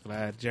this,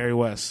 Vlad. Jerry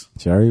West.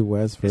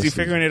 Is he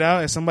figuring it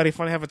out? Is somebody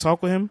finally have a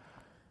talk with him?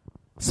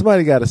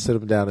 Somebody got to sit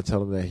him down and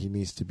tell him that he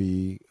needs to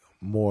be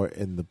more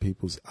in the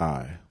people's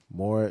eye.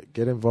 More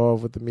get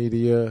involved with the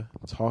media,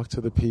 talk to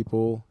the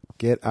people,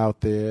 get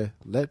out there,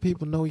 let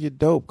people know you're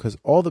dope, because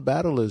all the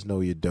battlers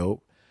know you're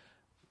dope.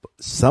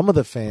 Some of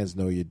the fans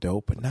know you're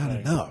dope, but not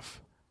enough.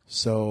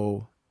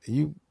 So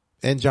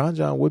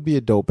John would be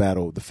a dope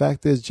battle. The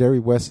fact is Jerry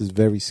West is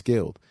very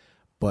skilled,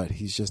 but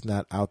he's just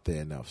not out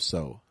there enough.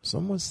 So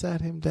someone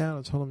sat him down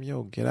and told him,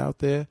 yo, get out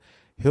there.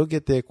 He'll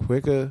get there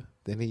quicker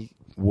than he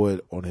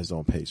would on his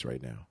own pace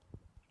right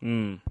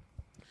now.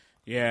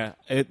 Yeah,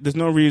 there's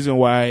no reason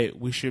why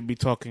we should be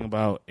talking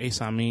about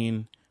Ace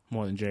Amin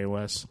more than Jerry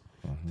West.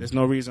 There's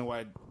no reason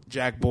why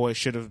Jack Boy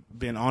should have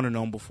been on and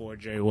on before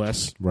Jerry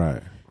West.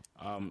 Right.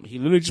 He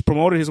literally just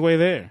promoted his way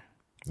there.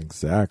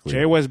 Exactly.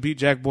 Jerry West beat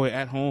Jack Boy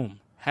at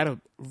home. Had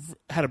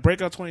a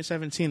breakout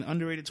 2017,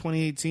 underrated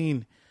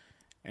 2018,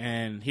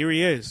 and here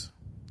he is.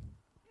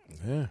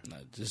 Yeah.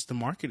 Just the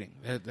marketing.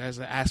 That's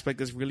the aspect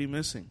that's really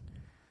missing.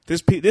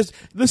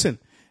 Listen,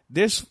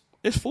 there's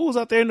fools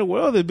out there in the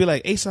world that'd be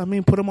like, Ace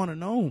Amin, put him on a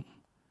gnome.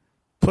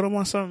 Put him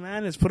on some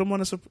madness. Put him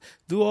on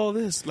do all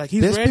this. Like,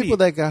 he's ready. There's people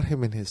that got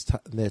him in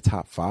their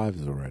top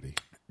 5s already.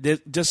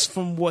 Just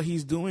from what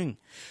he's doing.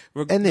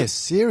 And they're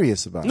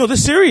serious about it. No, they're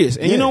serious.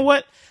 And you know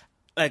what?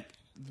 Like,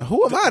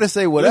 who am I to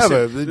say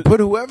whatever? Listen, put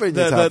whoever in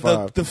your top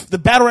 5. The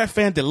battle rap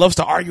fan that loves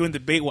to argue and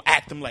debate will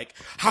act them like,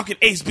 how can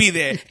Ace be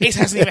there? Ace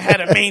hasn't even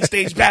had a main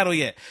stage battle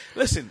yet.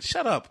 Listen,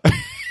 shut up.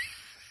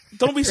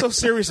 don't be so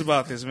serious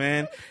about this,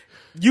 man.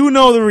 You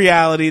know the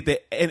reality,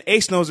 and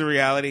Ace knows the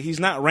reality. He's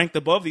not ranked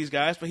above these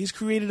guys, but he's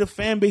created a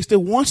fan base that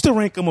wants to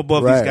rank him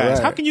above these guys.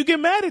 Right. How can you get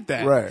mad at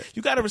that? Right.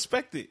 You got to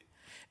respect it.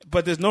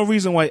 But there's no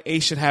reason why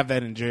Ace should have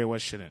that and Jerry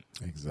West shouldn't.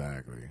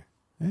 Exactly.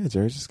 Yeah,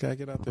 Jerry just got to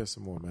get out there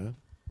some more, man.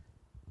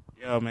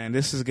 Yo, man,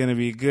 this is going to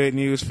be good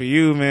news for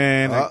you,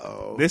 man.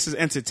 Uh-oh. This is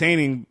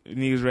entertaining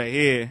news right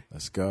here.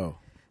 Let's go.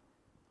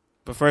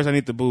 But first, I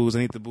need the booze. I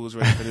need the booze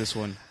ready for this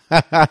one.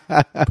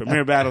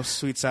 Premier Battle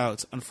Sweets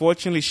Out.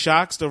 Unfortunately,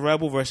 Shocks the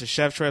Rebel versus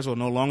Chef Trez will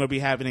no longer be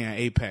happening at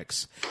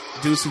Apex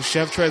due to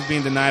Chef Trez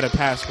being denied a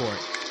passport.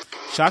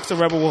 Shocks the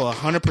Rebel will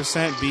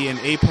 100% be in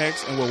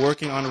Apex, and we're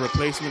working on a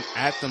replacement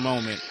at the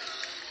moment.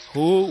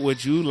 Who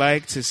would you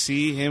like to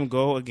see him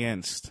go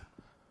against?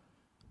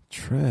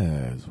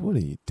 Trez, what are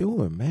you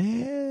doing,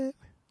 man?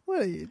 What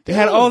are you doing? They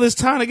had all this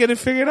time to get it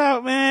figured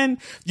out, man.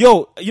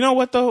 Yo, you know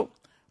what, though?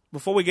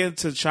 Before we get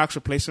into the Shocks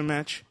replacement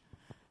match,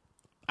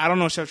 I don't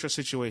know Chef Trez's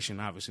situation,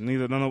 obviously.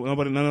 None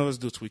of us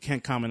do, so we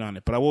can't comment on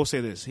it. But I will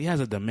say this. He has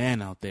a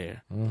demand out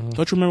there. Mm-hmm.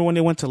 Don't you remember when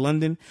they went to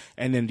London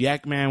and then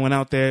Yak Man went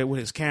out there with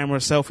his camera,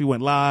 selfie,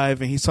 went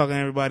live, and he's talking to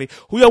everybody.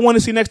 Who y'all want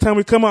to see next time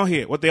we come out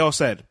here? What they all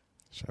said.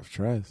 Chef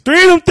Trez.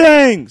 3 of them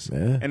things.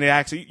 Yeah. And they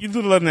actually, you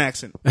do the London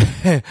accent.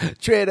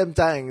 3 of them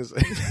things.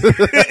 3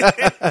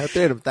 of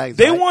them things.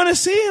 They want to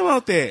see him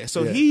out there.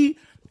 So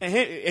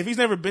if he's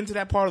never been to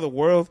that part of the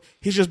world,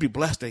 he'll just be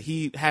blessed that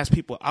he has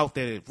people out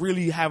there that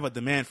really have a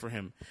demand for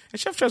him.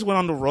 And Chef Trez went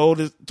on the road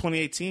in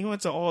 2018. He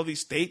went to all these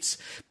states,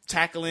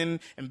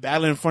 tackling and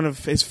battling in front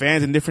of his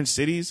fans in different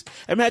cities.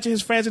 Imagine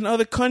his fans in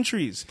other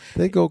countries.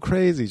 They go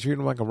crazy, treat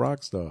him like a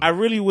rock star. I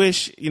really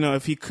wish,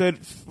 if he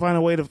could find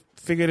a way to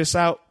figure this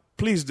out,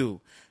 please do.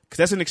 Because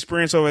that's an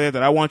experience over there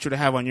that I want you to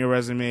have on your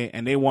resume,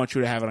 and they want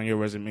you to have it on your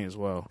resume as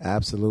well.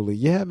 Absolutely.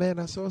 Yeah, man,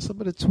 I saw some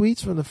of the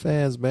tweets from the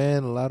fans,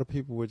 man. A lot of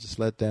people were just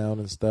let down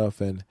and stuff,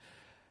 and,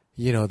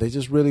 they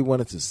just really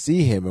wanted to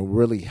see him and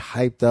really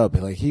hyped up.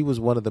 Like, he was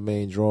one of the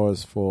main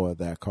draws for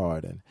that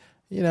card. And,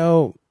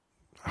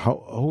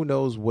 who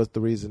knows what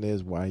the reason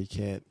is why he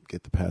can't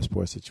get the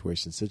passport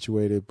situation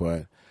situated,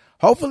 but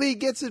hopefully he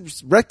gets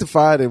it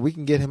rectified and we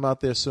can get him out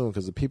there soon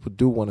because the people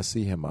do want to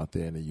see him out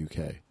there in the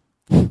UK.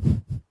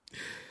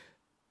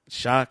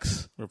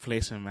 Shocks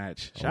replacement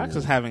match. Shocks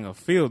is having a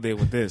field day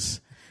with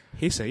this.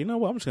 He said, you know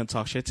what? I'm just going to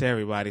talk shit to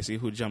everybody, see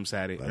who jumps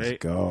at it. Let's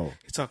go.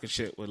 He's talking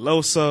shit with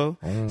Loso.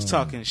 He's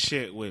talking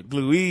shit with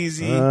Blue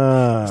Easy.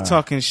 He's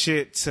talking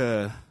shit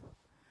to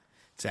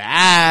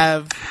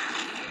Av.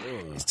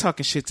 He's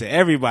talking shit to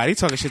everybody. He's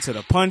talking shit to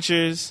the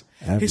punchers.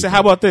 He said, how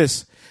about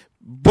this?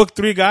 Book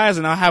 3 guys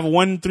and I'll have a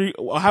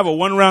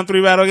 1-round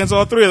 3 battle against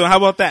all 3 of them. How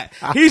about that?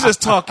 He's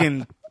just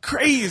talking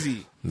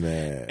crazy.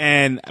 Man.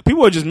 And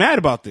people are just mad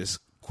about this.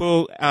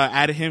 Quill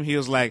added him. He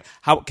was like,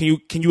 "How can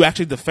you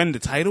actually defend the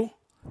title?"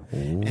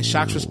 Ooh. And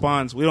Shocks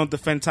responds, "We don't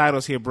defend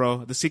titles here,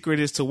 bro. The secret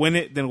is to win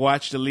it, then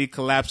watch the league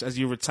collapse as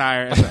you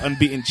retire as an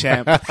unbeaten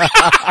champ." That's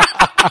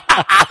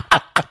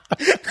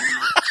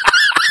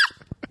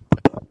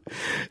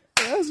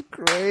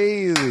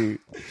crazy.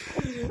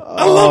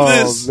 I love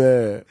this.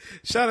 Man.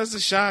 Shout out to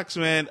Shocks,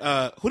 man.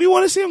 Who do you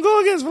want to see him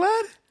go against,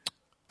 Vlad?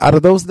 Out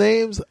of those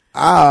names,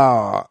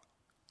 or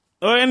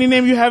any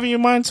name you have in your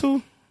mind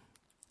too?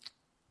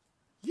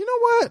 You know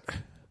what?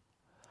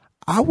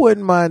 I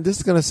wouldn't mind. This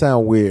is going to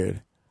sound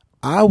weird.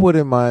 I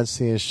wouldn't mind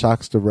seeing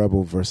Shocks the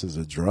Rebel versus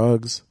the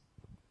Drugs.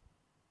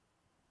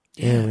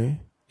 Yeah.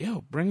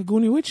 Yo, bring a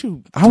Goonie with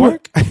you.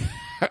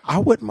 I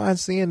wouldn't mind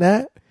seeing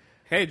that.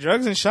 Hey,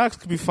 Drugs and Shocks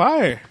could be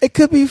fire. It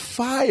could be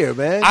fire,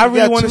 man. I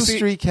really want to see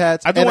Street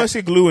Cats. I do want to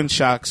see Glue and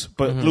Shocks,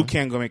 but Glue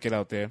can't go make it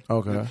out there.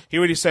 Okay.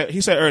 He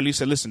said earlier, he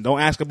said, listen, don't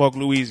ask about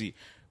Glue Easy.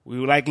 We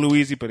would like Glue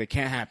Easy, but it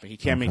can't happen. He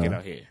can't make it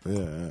out here.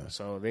 Yeah.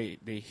 So he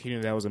knew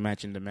that was a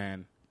match in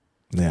demand.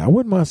 Yeah, I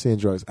wouldn't mind seeing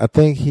Drugs. I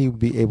think he'd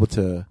be able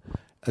to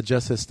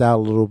adjust his style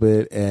a little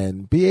bit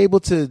and be able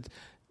to,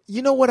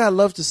 you know what I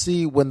love to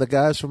see when the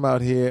guys from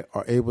out here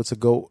are able to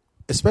go,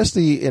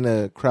 especially in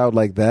a crowd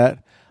like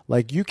that,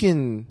 like you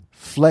can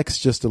flex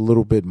just a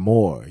little bit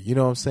more. You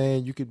know what I'm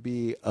saying? You could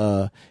be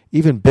a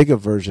even bigger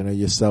version of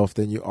yourself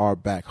than you are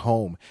back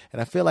home. And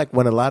I feel like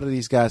when a lot of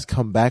these guys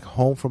come back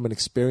home from an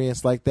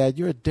experience like that,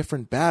 you're a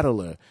different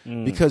battler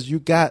because you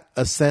got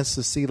a sense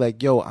to see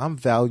like, yo, I'm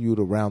valued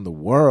around the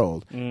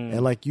world.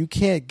 And like, you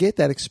can't get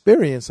that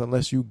experience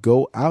unless you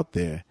go out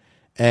there.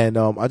 And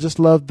I just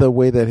love the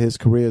way that his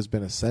career has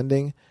been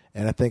ascending.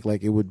 And I think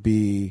like it would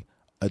be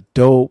a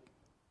dope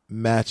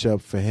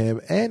matchup for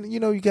him. And, you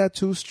know, you got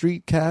 2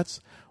 street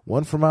cats,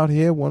 one from out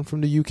here, one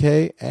from the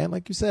UK. And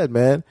like you said,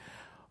 man,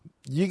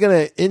 you're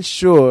going to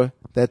ensure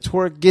that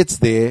Twerk gets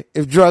there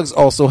if Drugs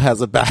also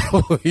has a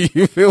battle.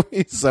 You feel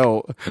me?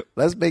 So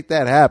let's make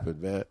that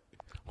happen, man.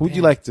 Who'd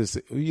you like to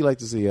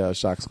see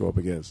Shocks go up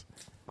against?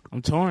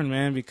 I'm torn,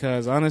 man,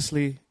 because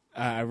honestly,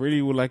 I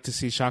really would like to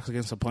see Shocks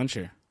against a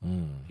puncher.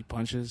 He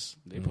punches,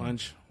 they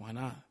punch. Why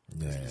not?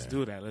 Yeah. Let's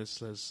do that. Let's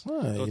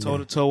go toe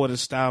to toe with a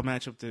style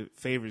matchup that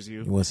favors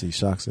you. You want to see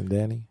Shocks and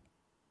Danny?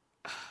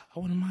 I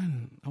wouldn't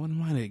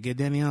mind it. Get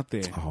Danny out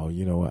there. Oh,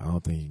 you know what? I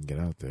don't think he can get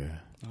out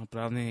there. Oh, but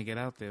I need to get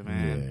out there,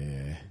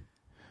 man.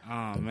 Yeah.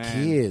 Oh, man.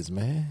 Kids,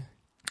 man.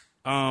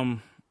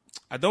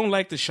 I don't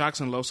like the Shocks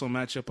and Loso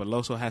matchup, but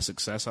Loso has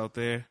success out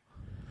there.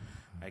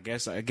 I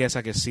guess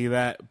I can see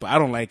that, but I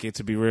don't like it,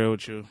 to be real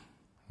with you.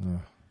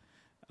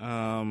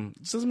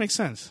 This doesn't make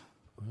sense.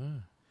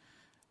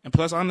 And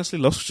plus, honestly,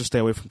 Loso should stay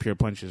away from pure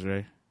punches,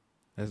 right?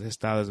 His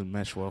style doesn't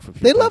mesh well for pure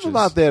punches. They love him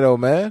out there, though,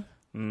 man.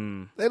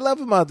 They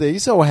love him out there. You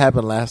saw what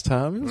happened last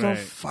time. He was on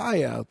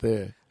fire out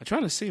there. I'm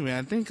trying to see,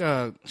 man. I think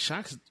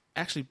Shocks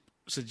actually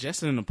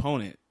suggested an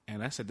opponent,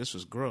 and I said this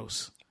was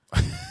gross.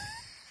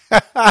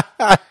 and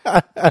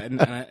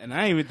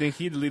I even think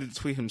he deleted the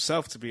tweet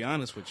himself, to be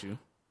honest with you.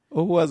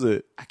 Who was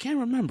it? I can't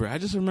remember. I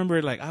just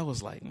remember I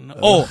was like, no.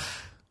 Oh,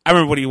 I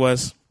remember what he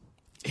was.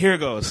 Here it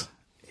goes.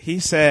 He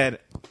said,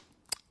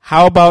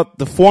 how about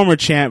the former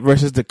champ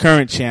versus the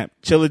current champ?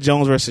 Chilla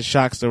Jones versus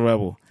Shocks the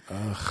Rebel.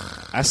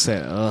 Ugh. I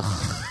said,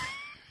 ugh.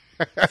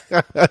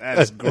 That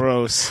is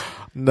gross.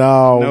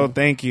 No,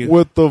 thank you.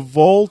 With the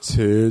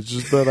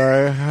voltage that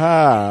I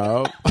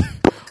have,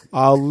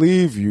 I'll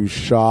leave you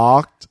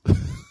shocked.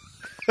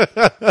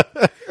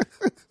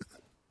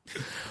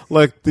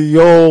 Like the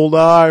old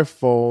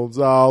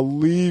iPhones, I'll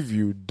leave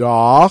you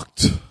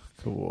docked.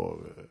 Come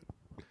on, man.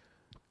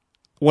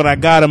 What I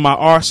got in my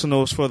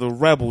arsenal is for the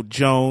Rebel,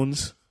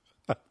 Jones.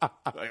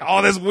 Like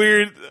all this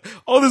weird,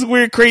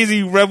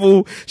 crazy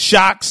Rebel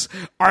Shocks,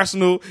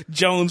 Arsenal,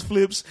 Jones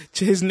flips.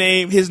 His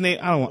name.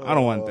 I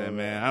don't want that,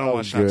 man. I don't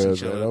want Shocks and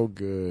Chilla. Oh,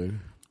 good.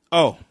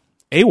 Oh,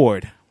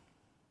 A-Ward.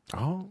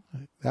 Oh,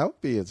 that would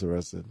be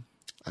interesting.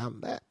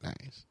 I'm that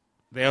nice.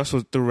 They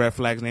also threw Red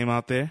Flag's name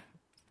out there.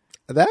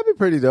 That'd be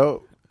pretty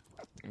dope.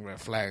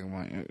 Red Flag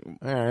might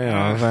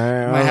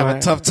might have a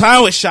tough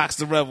time with Shocks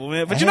the Rebel,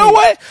 man. But you know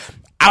what?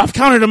 I've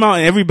counted him out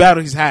in every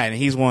battle he's had,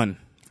 and he's won.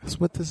 That's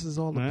what this is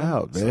all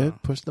about, man.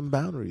 Push them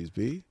boundaries,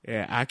 B.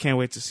 Yeah, I can't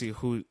wait to see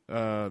who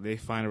they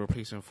find a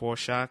replacement for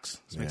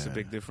Shocks. This makes a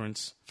big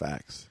difference.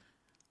 Facts.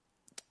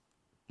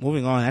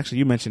 Moving on, actually,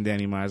 you mentioned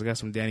Danny Myers. I got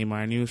some Danny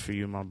Myers news for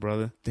you, my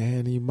brother.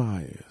 Danny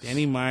Myers.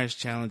 Danny Myers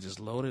challenges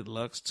Loaded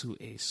Lux to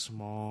a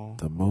small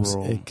The most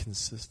role.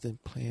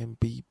 inconsistent Plan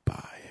B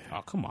buyer.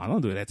 Oh, come on.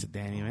 Don't do that to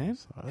Danny, man.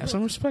 Have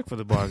some respect for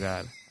the bar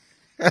god.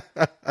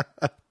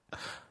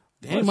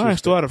 Danny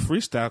Myers threw out a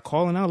freestyle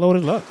calling out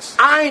Loaded Lux.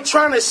 I ain't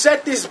trying to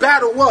set this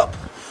battle up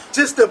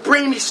just to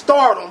bring me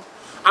stardom.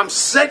 I'm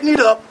setting it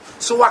up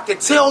so I can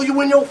tell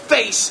you in your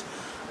face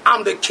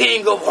I'm the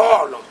king of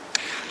Harlem.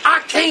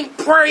 I can't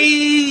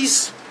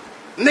praise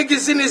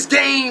niggas in this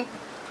game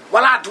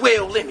while I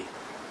dwell in it.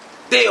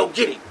 They'll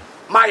get it.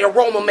 My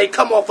aroma may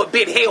come off a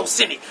bit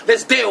hell-scented.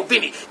 Let's delve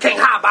in it. Can't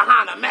hide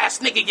behind a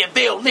mask, nigga, your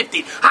veil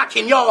lifted. How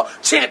can y'all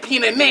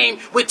champion a name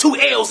with 2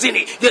 L's in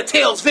it? Your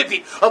tail's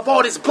vivid. Of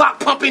all this block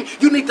pumping,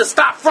 you need to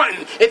stop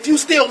fronting. If you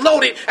still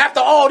loaded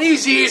after all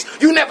these years,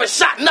 you never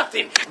shot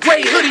nothing.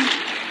 Gray hoodie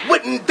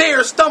wouldn't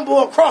dare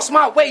stumble across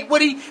my way,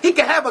 would he? He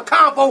could have a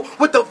convo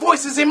with the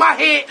voices in my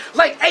head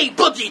like, hey,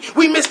 Boogie,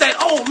 we miss that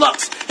old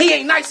Lux. He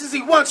ain't nice as he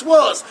once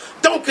was.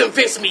 Don't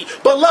convince me.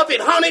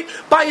 Beloved hunted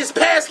by his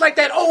past like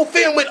that old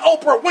film with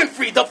Oprah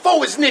Winfrey. The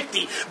foe is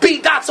nifty.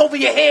 B-dots over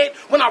your head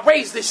when I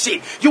raise this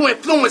shit. You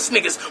influence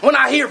niggas. When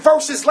I hear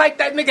verses like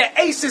that nigga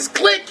Ace's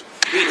click,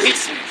 it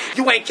hits me.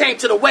 You ain't came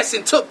to the West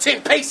and took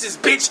 10 paces,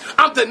 bitch.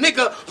 I'm the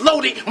nigga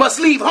Loaded must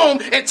leave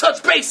home and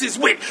touch bases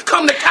with.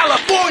 Come to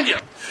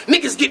California.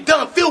 Niggas get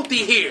done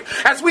filthy here.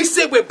 As we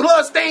sit with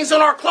blood stains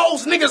on our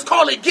clothes, niggas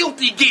call it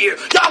guilty gear.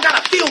 Y'all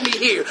gotta feel me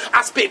here.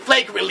 I spit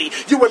flagrantly.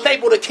 You were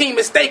labeled a king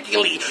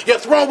mistakenly. Your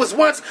throne was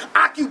once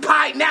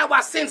occupied, now I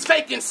sense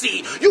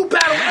vacancy. You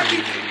battle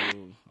every...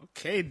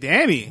 Okay,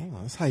 Danny. Oh,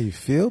 that's how you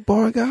feel,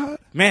 bar god?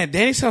 Man,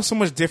 Danny sounds so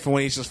much different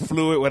when he's just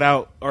fluid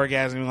without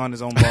orgasming on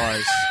his own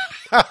bars.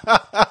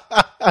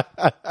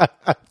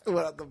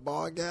 Without the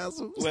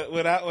bargasms?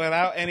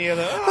 Without any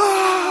other...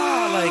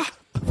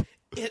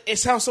 It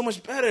sounds so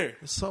much better.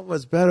 It's so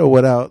much better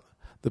without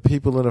the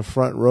people in the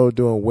front row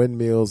doing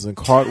windmills and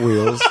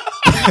cartwheels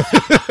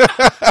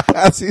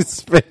as he's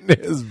spinning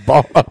his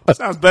ball.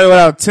 Sounds better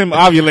without Tim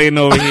ovulating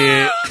over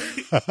here.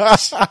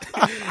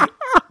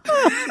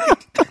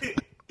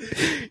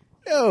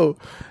 Yo,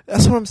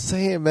 that's what I'm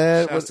saying,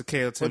 man. Shouts to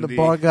KO when the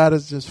bar god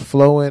is just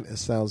flowing, it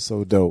sounds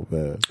so dope,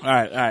 man. All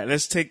right.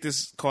 Let's take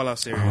this call out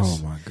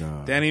serious. Oh, my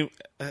God. Danny...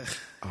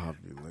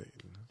 Ovulating.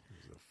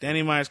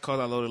 Danny Myers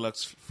called out Loaded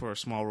Lux for a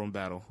small room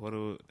battle.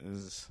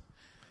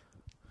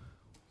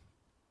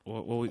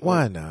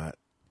 Why not?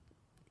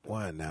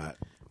 Why not?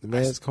 The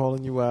man's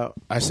calling you out.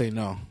 I say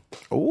no.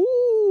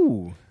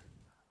 Ooh.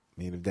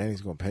 I mean, if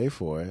Danny's going to pay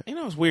for it. You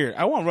know, it's weird.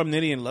 I want Rub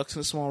Nitty and Lux in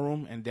a small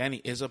room, and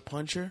Danny is a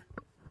puncher.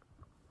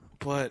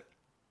 But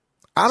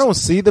I don't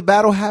see the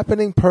battle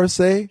happening per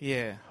se.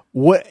 Yeah.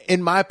 What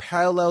in my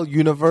parallel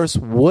universe,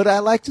 would I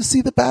like to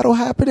see the battle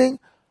happening?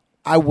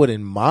 I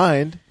wouldn't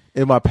mind.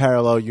 In my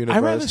parallel universe,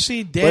 I'd rather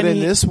see Danny. But in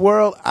this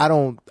world, I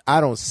don't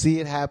see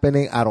it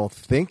happening. I don't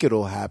think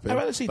it'll happen. I'd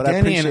rather see but Danny I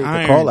and appreciate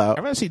Iron. the call out.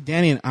 I'd rather see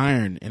Danny and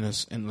Iron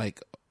in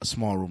like a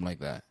small room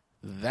like that.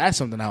 That's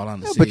something I would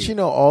want to see. But you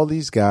know, all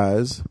these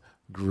guys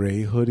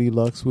Gray Hoodie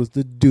Lux was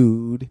the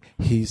dude.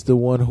 He's the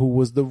one who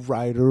was the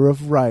writer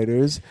of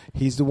writers.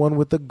 He's the one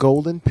with the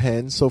golden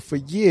pen. So for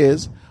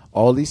years,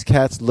 all these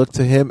cats look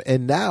to him,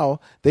 and now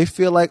they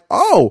feel like,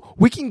 oh,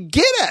 we can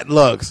get at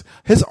Lux.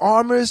 His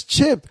armor is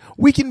chipped.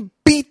 We can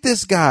beat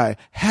this guy.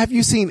 Have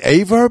you seen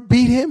Averb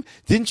beat him?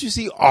 Didn't you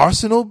see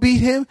Arsenal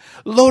beat him?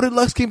 Loaded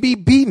Lux can be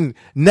beaten.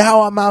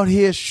 Now I'm out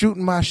here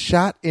shooting my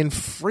shot in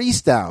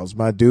freestyles,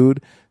 my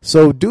dude.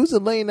 So dudes are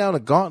laying down a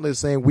gauntlet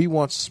saying we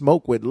want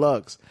smoke with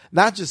Lux.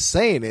 Not just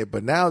saying it,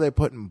 but now they're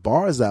putting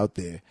bars out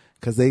there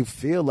because they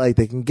feel like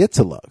they can get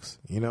to Lux.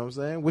 You know what I'm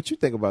saying? What you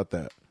think about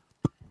that?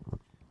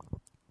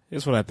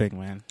 Here's what I think,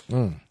 man.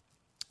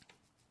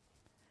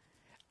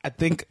 I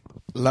think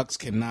Lux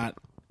cannot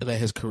let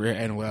his career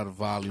end without a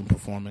volume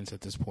performance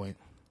at this point.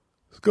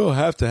 It's going to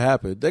have to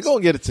happen. They're going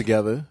to get it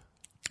together.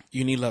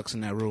 You need Lux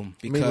in that room.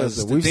 I mean,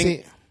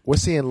 listen, we're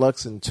seeing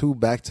Lux in 2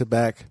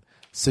 back-to-back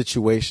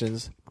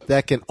situations.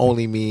 That can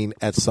only mean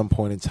at some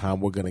point in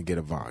time we're going to get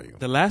a volume.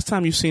 The last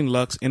time you seen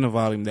Lux in a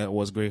volume, that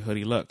was Gray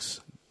Hoodie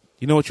Lux.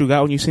 You know what you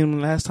got when you seen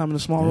him last time in the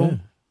small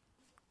room?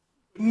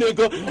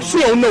 Nigga, she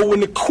don't know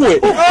when to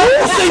quit.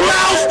 I say,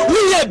 Miles,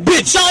 leave that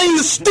bitch. I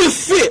ain't a stiff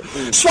fit.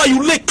 That's why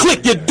you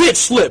click your dick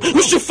slip.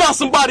 You should find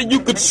somebody you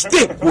could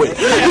stick with.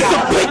 It's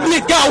a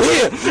picnic out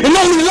here, and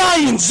only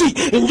lions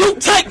eat. And you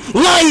type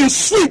lions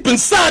sleep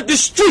inside the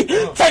street.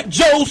 Type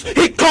Joe's,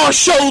 hit car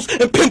shows,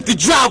 and pimp the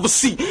driver's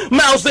seat.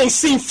 Miles ain't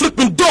seen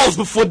flipping doors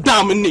before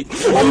Dominique.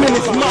 I'm in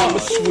his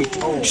mama's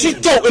suite. She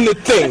throwing the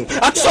thing.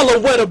 I tell her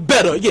where to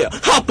better. Yeah,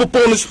 hop up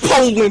on this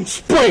pole and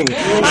spring.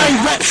 I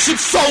ain't rap shit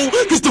sold,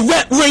 cause the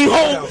rap ring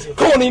home.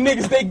 Corny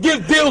niggas, they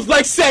give deals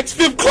like Saks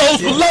Fifth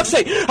clothes. But Lux,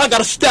 hey, I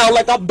got a style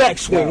like I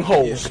backswing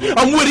hoes.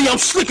 I'm witty, I'm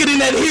slicker than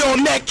that here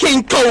on that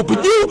King Cole.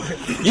 But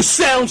you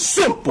sound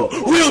simple.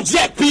 Real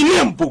Jack be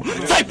nimble.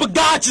 Type of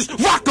guy just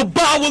rock a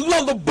bar with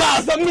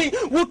lullabies. I mean,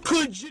 what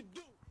could you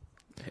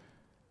do?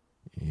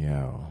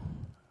 Yo,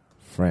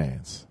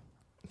 France,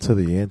 to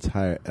the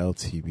entire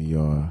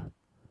LTBR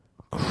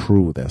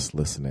crew that's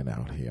listening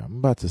out here, I'm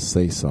about to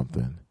say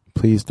something.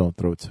 Please don't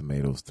throw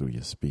tomatoes through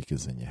your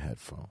speakers and your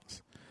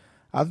headphones.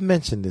 I've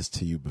mentioned this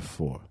to you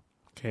before.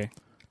 Okay.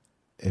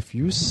 If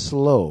you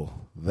slow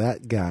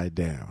that guy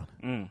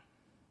down,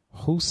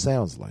 who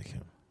sounds like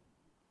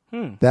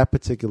him? That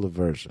particular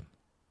version.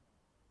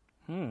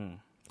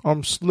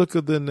 I'm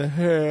slicker than the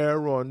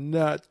hair on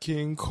Nat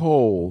King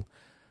Cole.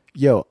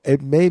 Yo,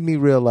 it made me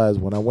realize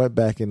when I went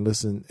back and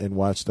listened and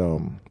watched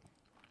Chilla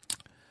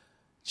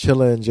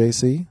and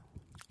JC.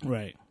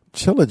 Right.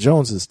 Chilla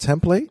Jones's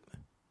template.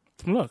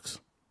 From Lux.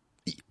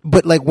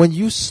 But like when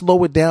you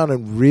slow it down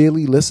and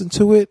really listen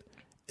to it,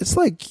 it's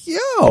like,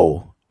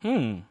 yo,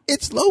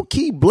 it's low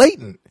key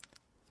blatant.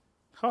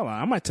 Hold on,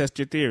 I might test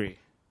your theory.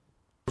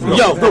 Yo,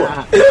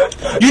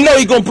 you know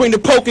he gonna bring the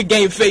poker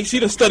game face. He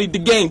done studied the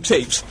game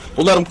tapes.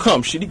 Well, let him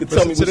come. Shit, he could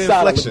tell me what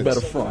side I look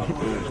better from.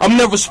 I'm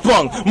never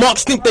sprung.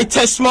 Marks think they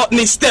test smart and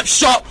they step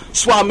sharp.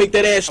 That's why I make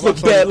that ass look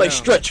bad like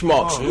stretch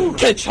marks.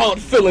 Catch hard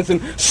feelings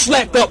and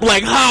slapped up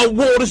like high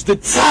waters. The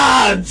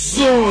tide's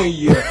on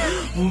you.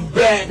 I'm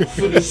back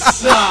for the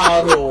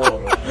side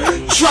order.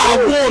 Try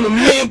one, a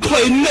man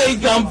play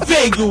nigga. I'm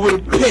Vega with a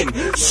pen.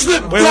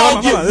 Slip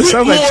dog, get ripped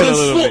more than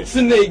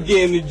Schwarzenegger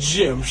in the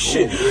gym.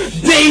 Shit.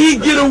 Day he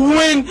get a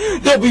win,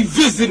 they'll be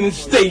visiting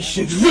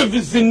stations,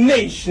 rivers and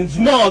nations.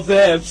 Mars will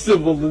have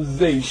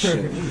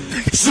civilization.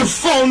 It's a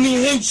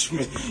phony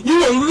henchman.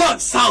 You in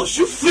Lux house,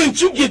 you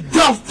flinch, you get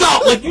dumped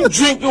out like you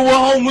drinking with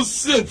Homer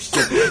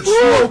Simpson.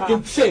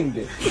 Smoking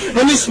tender.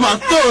 And it's my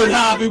third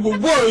hobby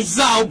with words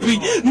I'll be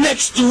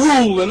next to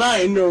ruling.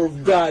 I ain't Nerve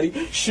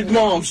Gotti. Shit,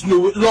 moms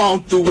knew it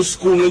long through a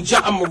school and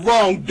job my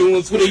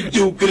wrongdoings. What they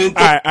do, all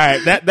right.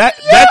 That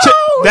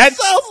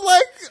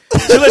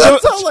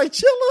sounds like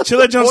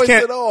Chilla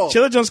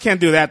Jones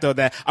can't do that though.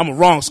 That I'm a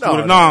wrong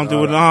school. No, I'm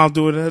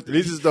doing it.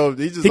 He just don't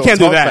talk do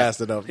that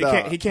fast enough.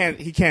 He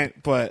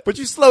can't. But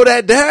you slow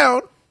that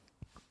down.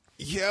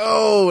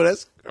 Yo,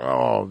 that's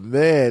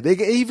man. They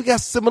even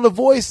got similar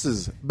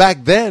voices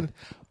back then.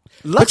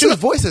 Lux's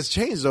voice has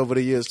changed over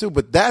the years too,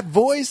 but that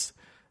voice.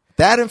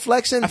 That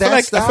inflection, I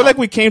feel like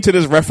we came to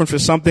this reference for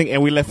something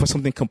and we left for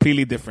something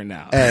completely different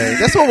now. Hey,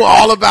 that's what we're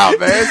all about,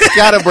 man.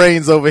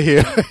 Scatterbrains over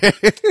here.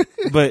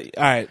 But,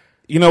 all right.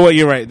 You know what?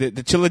 You're right. The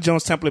Chilla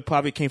Jones template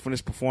probably came from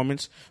this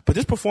performance. But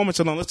this performance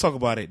alone, let's talk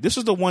about it. This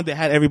is the one that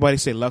had everybody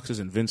say Lux is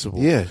invincible.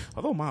 Yeah.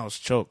 Although Miles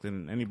choked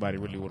and anybody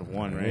really would have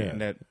won, right?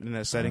 Yeah. In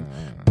that setting.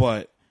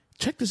 But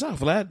check this out,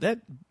 Vlad.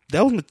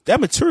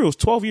 That material is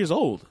 12 years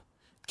old.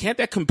 Can't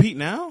that compete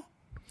now?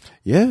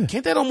 Yeah.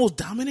 Can't that almost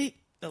dominate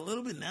a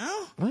little bit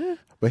now? Yeah.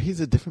 But he's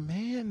a different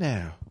man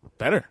now.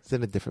 Better. He's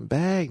in a different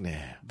bag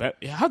now.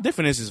 How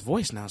different is his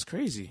voice now? It's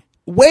crazy.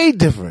 Way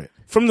different.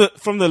 From the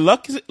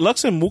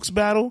Lux and Mook's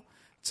battle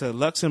to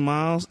Lux and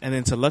Miles and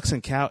then to Lux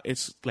and Cal,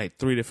 it's like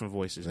 3 different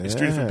voices. It's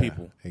 3 different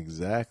people.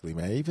 Exactly,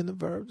 man. Even the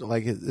verbs,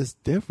 like it's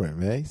different,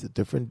 man. He's a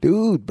different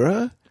dude,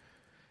 bruh.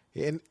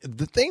 And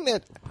the thing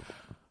that,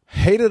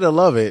 hate it or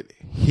love it,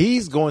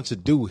 he's going to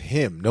do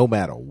him no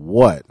matter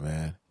what,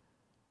 man.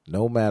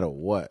 No matter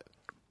what.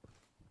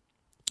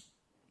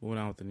 Moving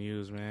on with the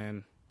news,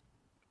 man.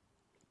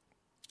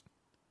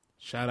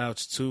 Shout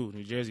outs to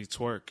New Jersey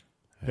Twork.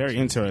 Very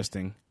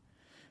interesting.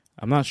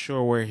 I'm not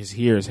sure where his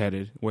ear is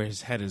headed, where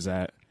his head is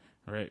at,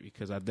 right?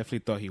 Because I definitely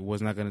thought he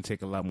was not going to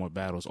take a lot more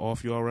battles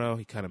off URL.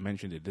 He kind of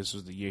mentioned that this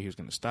was the year he was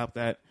going to stop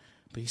that.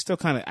 But he's still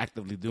kind of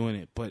actively doing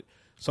it. But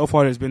so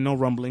far, there's been no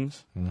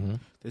rumblings. Mm-hmm.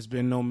 There's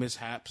been no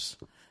mishaps.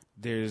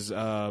 There's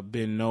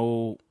been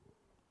no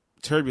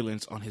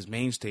turbulence on his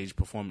main stage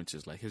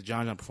performances. Like his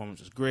John John performance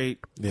was great.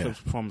 Yeah.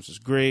 Clip's performance was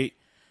great.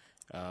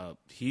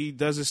 He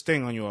does his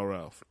thing on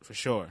URL for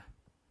sure.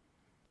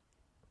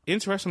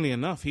 Interestingly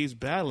enough, he's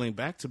battling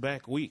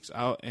back-to-back weeks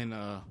out in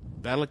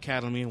Battle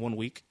Academy in 1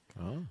 week.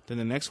 Oh. Then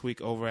the next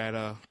week over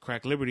at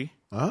Crack Liberty.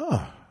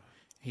 Ah.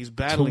 He's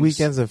battling 2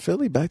 weekends in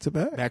Philly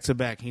back-to-back?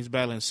 Back-to-back. He's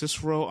battling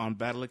Cicero on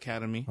Battle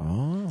Academy.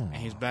 Oh. And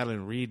he's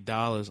battling Reed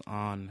Dollars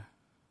on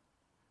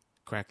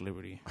Crack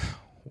Liberty.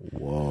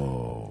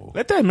 Whoa.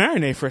 Let that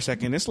marinate for a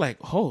second. It's like,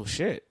 oh,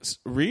 shit.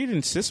 Reed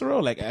and Cicero,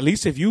 like, at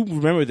least if you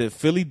remember the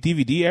Philly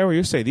DVD era,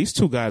 you say these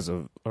two guys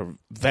are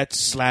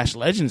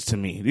vets/legends to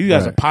me. These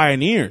guys are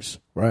pioneers.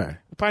 Right.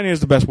 Pioneer is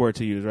the best word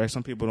to use, right?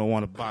 Some people don't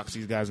want to box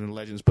these guys into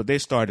legends, but they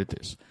started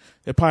this.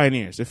 They're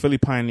pioneers. They're Philly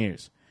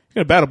pioneers.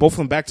 You're going to battle both of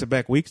them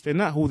back-to-back weeks. They're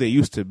not who they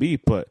used to be,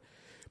 but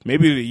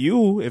maybe to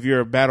you, if you're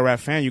a battle rap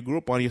fan, you grew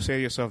up on it, you say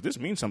to yourself, this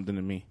means something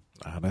to me.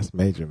 That's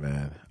major,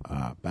 man.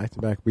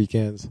 Back-to-back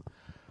weekends.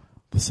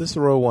 The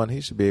Cicero one, he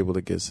should be able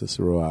to get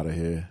Cicero out of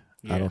here.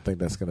 Yeah. I don't think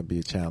that's going to be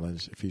a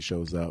challenge if he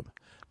shows up.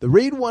 The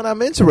Reed one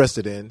I'm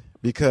interested in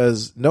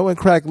because knowing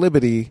Crack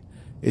Liberty,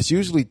 it's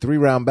usually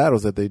 3-round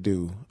battles that they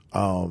do.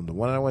 The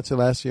one I went to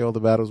last year, all the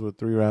battles were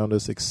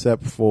 3-rounders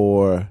except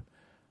for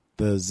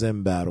the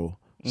Zim battle.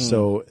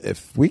 So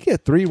if we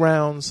get 3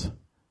 rounds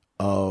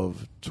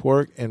of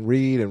Twork and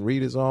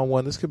Reed is on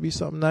one, this could be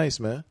something nice,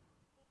 man.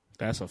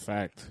 That's a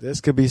fact.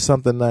 This could be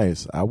something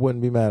nice. I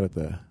wouldn't be mad at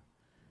that.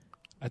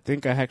 I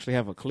think I actually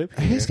have a clip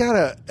here. He's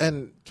got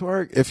and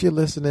Twork, if you're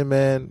listening,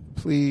 man,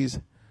 please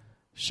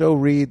show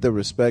Reed the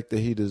respect that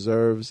he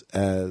deserves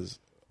as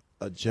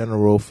a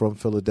general from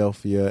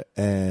Philadelphia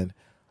and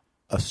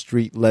a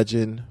street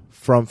legend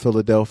from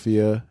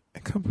Philadelphia,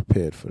 and come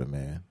prepared for the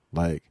man.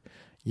 Like,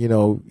 you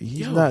know,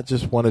 he's not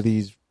just one of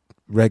these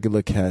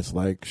regular cats.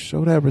 Like,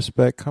 show that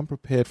respect. Come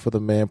prepared for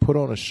the man. Put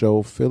on a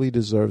show. Philly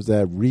deserves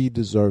that. Reed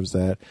deserves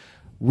that.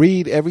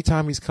 Reed, every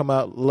time he's come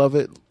out, love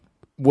it.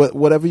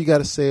 Whatever you got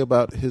to say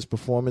about his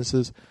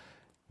performances,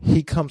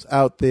 he comes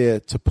out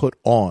there to put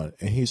on,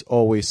 and he's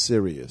always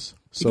serious.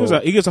 So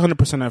he gives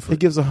 100% effort. He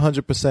gives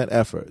 100%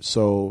 effort.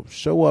 So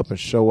show up and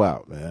show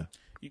out, man.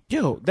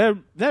 Yo,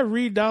 that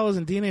Reed Dollars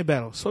and DNA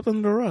battle swept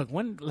under the rug.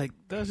 When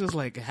that's just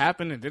like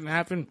happened, it didn't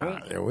happen.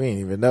 We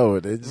ain't even know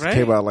it. It just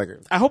came out like.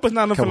 I hope it's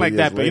not nothing like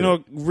that. Later. But you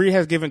know, Reed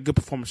has given good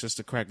performances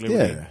to Crack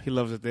Liberty. Yeah, he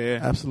loves it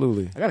there.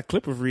 Absolutely. I got a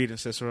clip of Reed and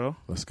Cicero.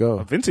 Let's go.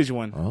 A vintage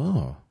one.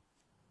 Oh.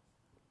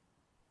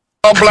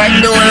 All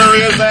black new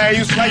areas, and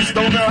you sliced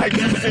over like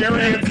you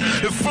serious.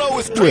 The flow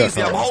is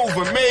crazy, I'm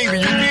over, maybe.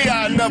 You need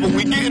I never,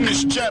 we getting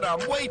this cheddar,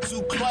 I'm way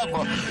too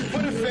clever. For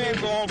the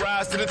fame gon'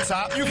 rise to the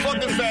top, you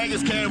fucking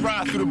faggots can't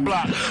ride through the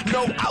block.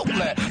 No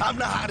outlet, I'm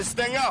the hottest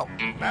thing out.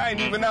 I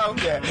ain't even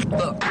out yet.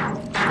 Look,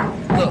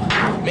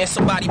 man,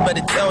 somebody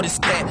better tell this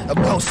cat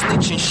about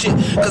snitching shit.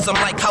 Cause I'm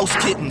like house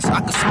kittens, I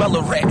can smell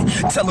a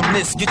rat. Tell him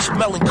this, get your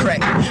melon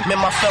cracked. Man,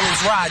 my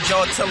fellas ride,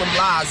 y'all tell them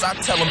lies, I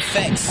tell them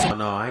facts. Oh,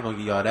 no, I ain't gonna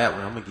give y'all that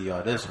one, I'm gonna give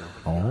y'all this one.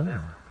 Oh.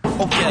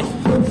 Okay,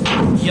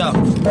 yo,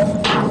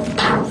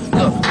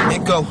 look,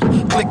 it go,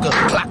 clicker,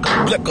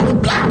 clocker, blicker,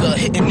 blocker,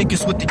 hitting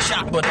niggas with the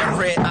chopper, that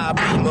red eye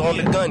beamer on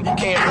the gun,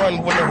 can't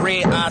run when the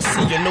red eye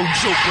see you, no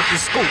joke with the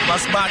scope, I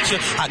spot you,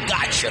 I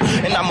got you,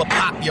 and I'ma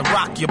pop you,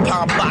 rock you,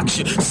 palm box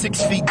you,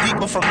 6 feet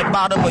deeper from the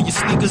bottom of your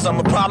sneakers, I'm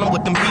a problem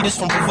with them beaters,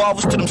 from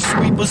revolvers to them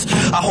sweepers,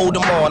 I hold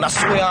them on, I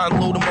swear I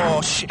unload them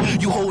all, shit,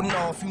 you holding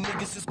off, you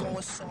niggas is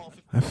going soft.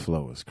 That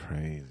flow is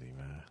crazy.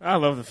 I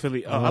love the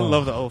Philly. I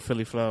love the old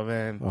Philly flow,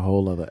 man. A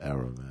whole other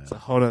era, man. It's a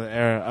whole other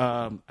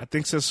era. I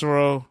think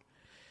Cicero,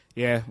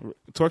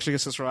 Twork should get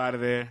Cicero out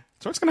of there.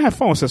 Twork's gonna have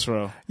fun with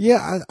Cicero.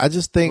 Yeah, I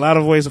just think a lot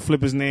of ways to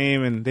flip his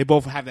name, and they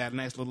both have that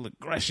nice little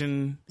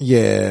aggression.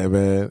 Yeah,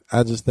 man.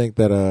 I just think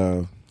that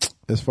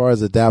as far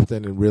as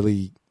adapting and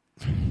really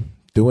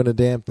doing a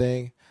damn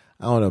thing,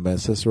 I don't know, man.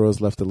 Cicero's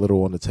left a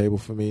little on the table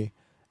for me,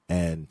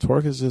 and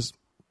Twork is just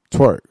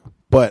Twork.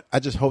 But I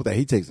just hope that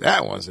he takes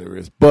that one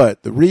serious.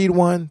 But the Reed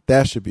one,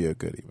 that should be a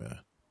goodie, man.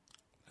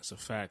 That's a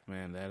fact,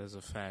 man. That is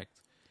a fact.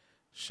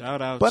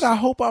 Shout out. But I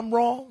hope I'm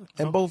wrong.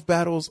 And both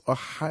battles are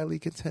highly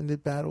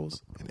contended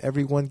battles. And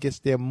everyone gets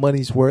their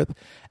money's worth.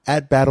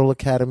 At Battle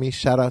Academy,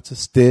 shout out to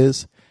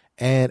Stiz.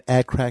 And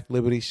at Crack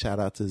Liberty, shout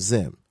out to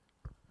Zim.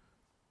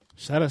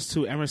 Shout outs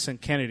to Emerson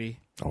Kennedy.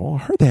 Oh, I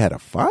heard they had a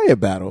fire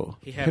battle.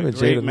 He had a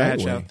great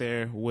match out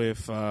there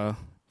with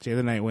Jay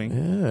the Nightwing.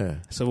 Yeah.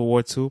 Civil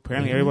War II.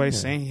 Apparently everybody's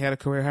saying he had a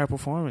career high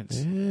performance.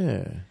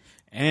 Yeah.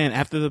 And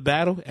after the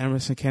battle,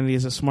 Emerson Kennedy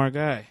is a smart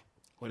guy.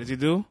 What does he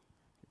do?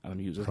 Let him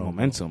use his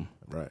momentum.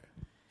 Right.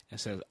 It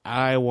says,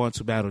 I want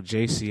to battle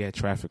JC at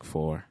Traffic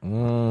 4. What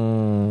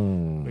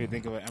do you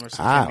think of it,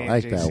 Emerson Kennedy? I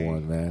like that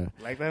one, man.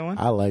 Like that one?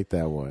 I like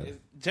that one.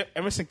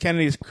 Emerson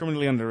Kennedy is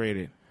criminally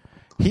underrated.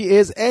 He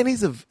is, and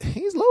he's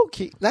low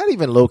key. Not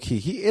even low key.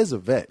 He is a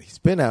vet. He's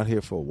been out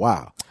here for a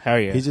while. Hell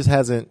yeah. He just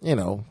hasn't,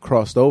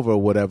 crossed over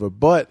or whatever.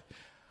 But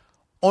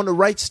on the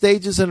right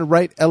stages and the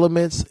right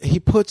elements, he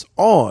puts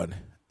on.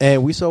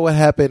 And we saw what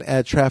happened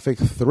at Traffic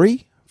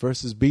 3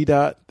 versus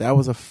B-Dot. That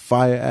was a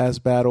fire-ass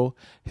battle.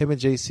 Him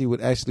and JC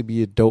would actually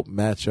be a dope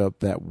matchup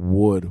that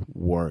would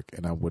work,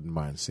 and I wouldn't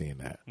mind seeing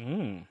that.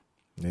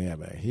 Yeah,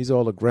 man. He's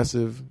all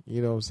aggressive,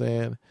 you know what I'm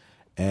saying?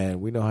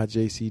 And we know how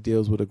JC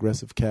deals with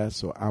aggressive cats,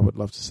 so I would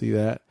love to see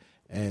that.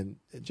 And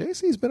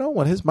JC's been on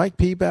one. His Mike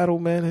P battle,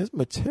 man, his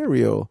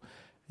material,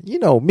 you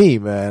know me,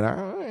 man.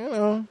 You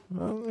know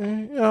what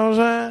I'm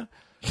saying?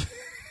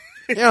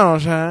 You know what I'm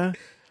saying?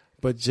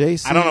 But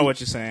JC, I don't know what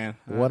you're saying.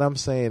 What I'm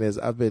saying is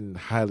I've been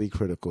highly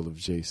critical of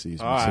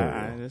JC's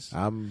material.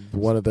 I'm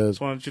one of the. Just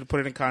wanted you to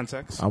put it in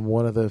context. I'm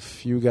one of the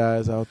few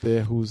guys out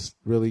there who's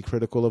really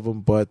critical of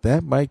him. But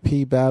that Mike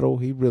P battle,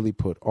 he really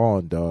put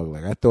on, dog.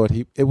 Like I thought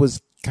it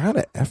was kind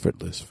of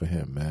effortless for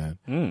him,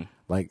 man.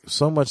 Like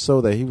so much so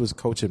that he was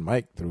coaching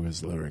Mike through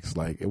his lyrics.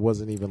 Like it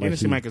wasn't even he didn't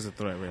see Mike as a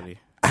threat, really.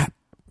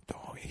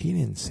 He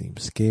didn't seem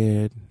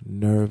scared,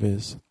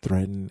 nervous,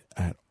 threatened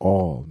at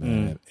all,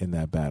 man, in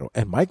that battle.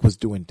 And Mike was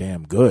doing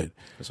damn good.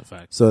 That's a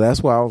fact. So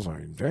that's why I was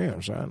like,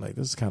 damn, Sean, like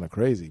this is kind of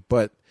crazy.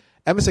 But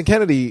Emerson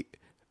Kennedy,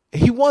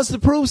 he wants to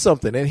prove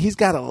something, and he's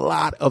got a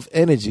lot of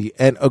energy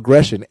and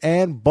aggression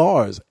and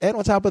bars. And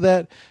on top of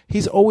that,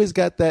 he's always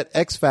got that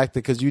X factor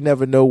because you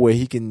never know where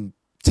he can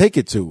take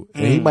it to.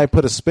 And he might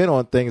put a spin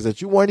on things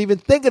that you weren't even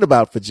thinking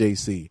about for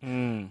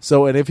JC.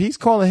 So, and if he's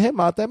calling him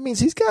out, that means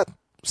he's got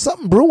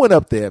something brewing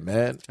up there,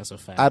 man. That's a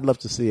fact. I'd love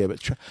to see it.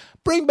 But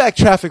bring back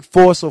Traffic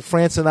 4 so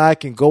France and I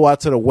can go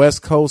out to the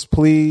West Coast,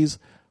 please,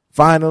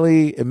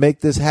 finally, and make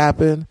this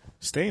happen.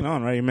 Staying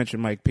on, right? You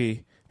mentioned Mike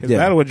P. His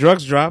battle with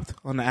Drugs dropped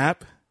on the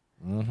app.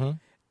 I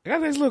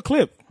got this little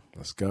clip.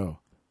 Let's go.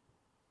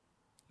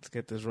 Let's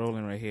get this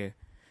rolling right here.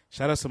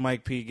 Shout out to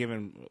Mike P.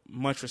 giving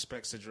much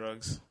respects to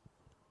Drugs.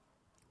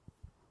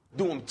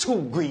 Do him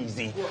too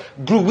greasy.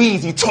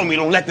 Greasy told me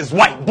don't let this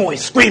white boy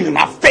scream in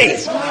my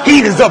face.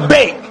 Heat is a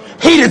bait.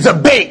 Heat is a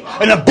bait.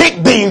 And a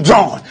big being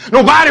drawn.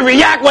 Nobody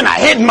react when I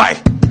hit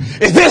Mike.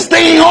 Is this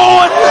thing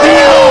on?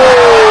 Yeah.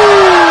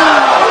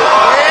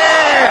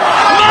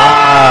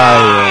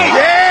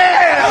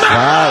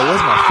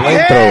 Where's my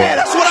flamethrower? Yeah,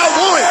 that's what I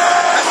want.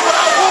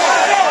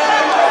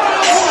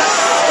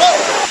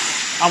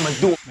 I'm gonna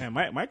do it. Man,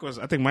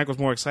 I think Mike was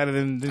more excited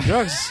than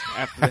Drugs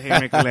after the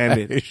haymaker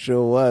landed. It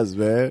sure was,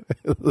 man.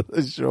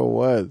 It sure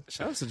was.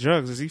 Shout out to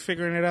Drugs. Is he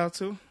figuring it out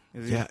too?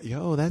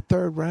 That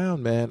third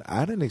round, man.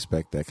 I didn't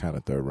expect that kind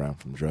of third round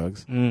from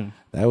Drugs.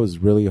 That was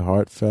really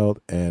heartfelt,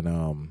 and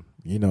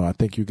I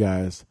think you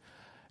guys,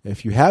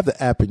 if you have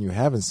the app and you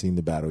haven't seen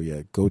the battle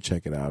yet, go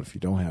check it out. If you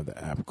don't have the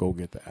app, go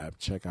get the app,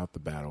 check out the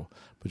battle.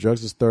 But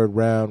Drugs' third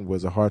round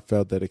was a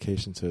heartfelt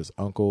dedication to his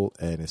uncle,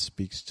 and it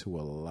speaks to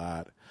a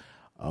lot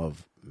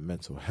of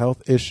mental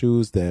health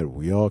issues that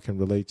we all can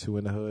relate to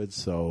in the hood.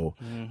 So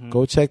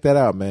go check that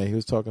out, man. He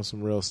was talking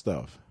some real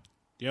stuff.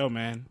 Yo,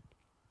 man.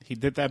 He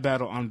did that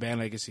battle on Band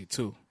Legacy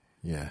 2.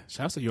 Yeah.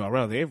 Shout out to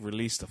URL. They've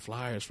released the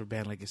flyers for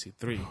Band Legacy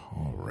 3.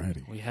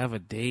 Already. We have a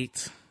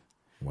date.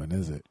 When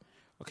is it?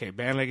 Okay,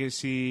 Band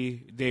Legacy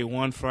Day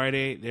 1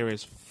 Friday. There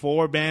is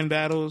 4 band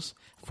battles,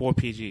 4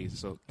 PGs.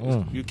 So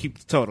you keep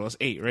the total. It's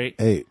 8, right?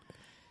 8.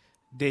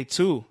 Day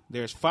 2,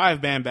 there's 5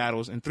 band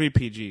battles and 3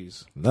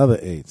 PGs. Another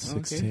 8,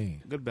 16.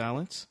 Okay, good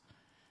balance.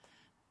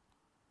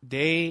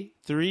 Day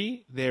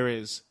 3, there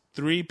is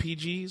 3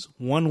 PGs,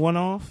 1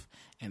 one-off,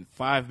 and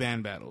 5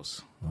 band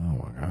battles. Oh,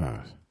 my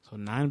gosh. So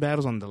 9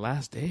 battles on the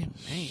last day.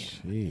 Man.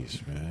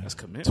 Jeez, man. That's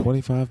commitment.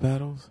 25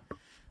 battles?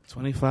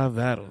 25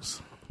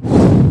 battles.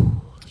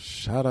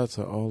 Shout out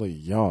to all of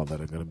y'all that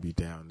are going to be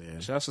down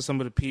there. Shout out to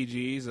some of the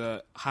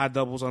PGs. High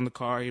Doubles on the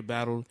card. He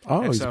battled.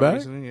 Oh, he's back?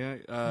 Recently,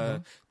 yeah.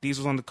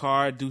 Diesel's on the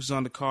card. Deuce is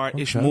on the card.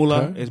 Okay,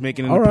 Ishmula is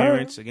making an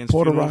appearance against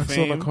Porter Funeral Rock's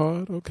Fame. on the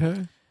card.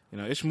 Okay.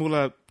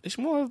 Ishmula,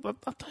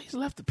 I thought he's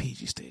left the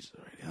PG stages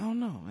already. I don't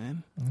know,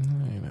 man.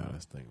 You know how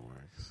this thing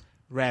works.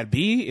 Rad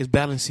B is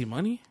battling C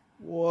Money.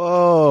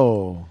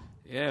 Whoa.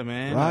 Yeah,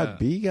 man. Rad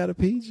B got a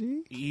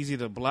PG? Easy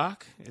to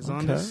Block is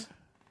on this.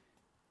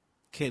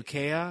 Kid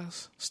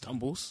Chaos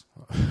stumbles.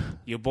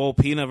 Your Bo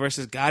Pina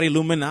versus Gotti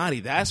Illuminati.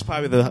 That's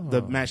probably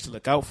the match to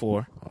look out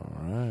for. All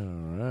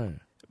right.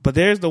 But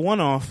there's the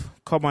one-off.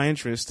 Caught my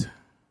interest.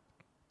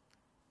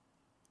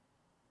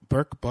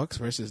 Burke Bucks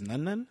versus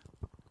Nun Nun.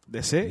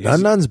 That's it.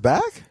 Nun Nun's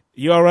back?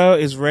 URL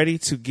is ready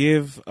to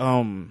give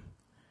the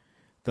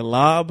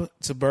lob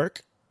to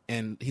Burke,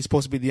 and he's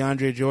supposed to be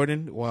DeAndre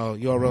Jordan, while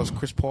URL's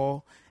Chris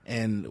Paul,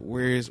 and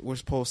we're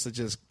supposed to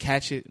just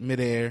catch it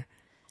midair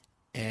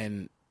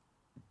and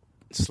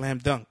slam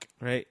dunk,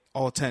 right?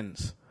 All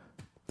 10s.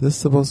 This is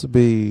supposed to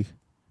be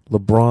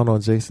LeBron on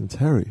Jason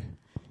Terry.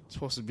 It's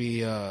supposed to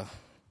be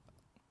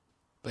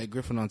Blake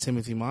Griffin on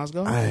Timothy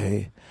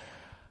Mozgov.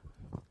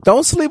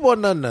 Don't sleep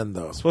on none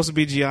though. It's supposed to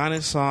be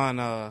Giannis on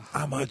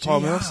I'm a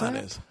Paul Giannis.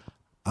 Millsap.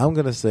 I'm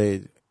gonna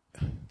say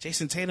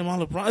Jason Tatum on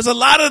LeBron. There's a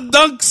lot of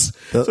dunks.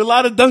 There's a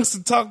lot of dunks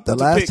to talk. The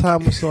to last pick.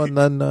 time we saw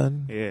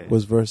none Yeah.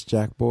 was versus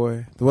Jack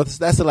Boy. That's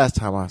the last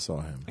time I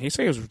saw him. He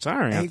said he was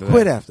retiring. And he after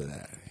quit that. after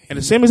that. In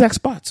the same exact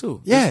spot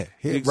too. Yeah,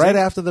 He's- right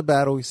after the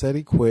battle, he said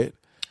he quit.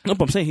 No,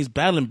 but I'm saying he's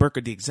battling Burke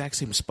at the exact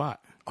same spot.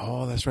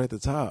 Oh, that's right at the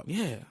top.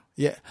 Yeah.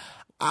 Yeah.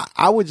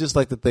 I would just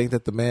like to think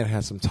that the man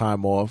had some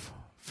time off,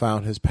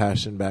 found his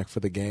passion back for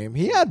the game.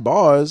 He had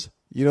bars,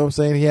 you know what I'm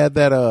saying? He had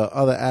that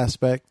other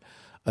aspect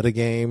of the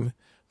game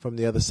from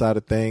the other side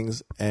of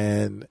things,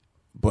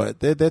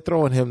 but they're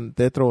throwing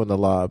the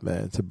lob,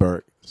 man, to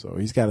Burke. So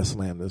he's got to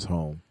slam this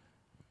home.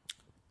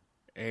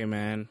 Hey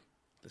man,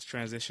 let's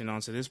transition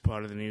on to this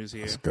part of the news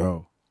here. Let's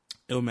go.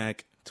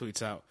 Ilmac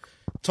tweets out,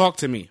 "Talk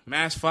to me,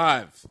 Mass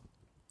 5.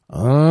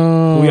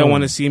 Oh. Who y'all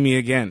want to see me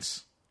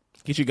against?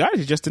 Geechee Gotti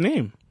is just a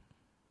name.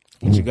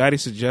 Geechee Gotti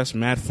suggests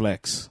Matt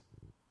Flex.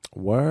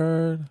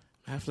 Word.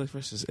 Matt Flex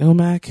versus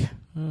Ilmac.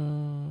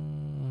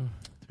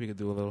 We could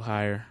do a little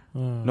higher.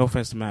 No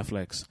offense to Matt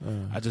Flex.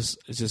 It's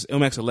just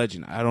Ilmac's a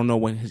legend. I don't know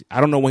when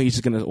he's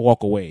just gonna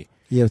walk away.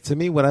 Yeah, to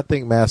me, when I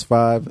think Mass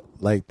 5,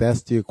 like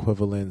that's the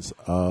equivalence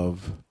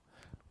of,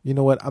 you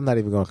know what? I'm not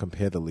even going to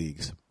compare the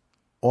leagues.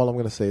 All I'm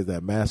going to say is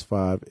that Mass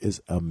 5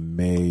 is a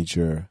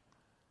major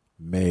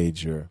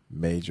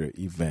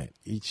event.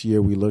 Each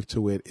year we look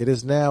to it. It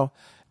is now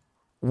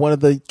one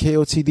of the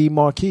KOTD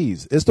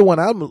marquees. It's the one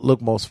I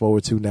look most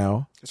forward to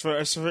now. It's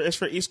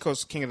for East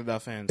Coast King of the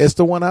Dot fans. It's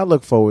the one I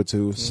look forward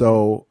to.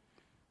 So,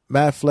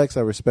 Matt Flex,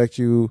 I respect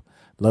you.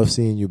 Love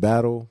seeing you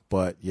battle.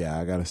 But, yeah,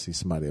 I got to see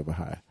somebody over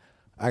high.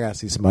 I got to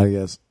see somebody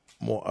that's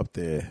more up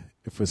there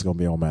if it's going to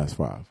be on Mass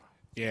 5.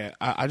 Yeah,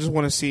 I just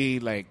want to see,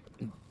 like,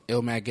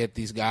 Ilmac get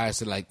these guys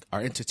that, like,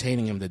 are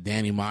entertaining him, the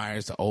Danny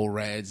Myers, the Old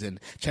Reds.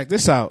 And check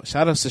this out.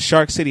 Shout out to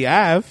Shark City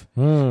Ave.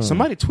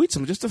 Somebody tweets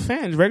him, just a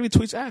fan, regularly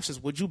tweets Ave,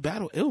 says, would you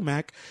battle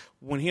Ilmac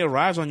when he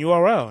arrives on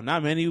URL?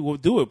 Not many will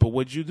do it, but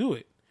would you do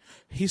it?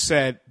 He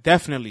said,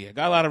 definitely. I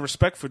got a lot of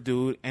respect for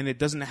dude, and it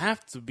doesn't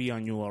have to be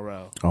on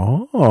URL.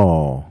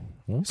 Oh.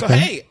 Okay. So,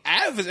 hey,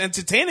 Av is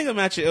entertaining a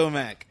match at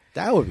Ilmac.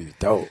 That would be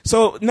dope.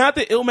 So, not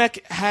that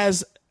Ilmac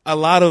has a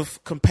lot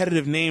of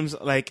competitive names,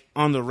 like,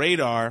 on the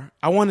radar.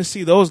 I want to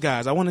see those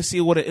guys. I want to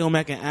see what an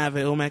Ilmac and Av,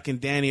 Ilmac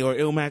and Danny, or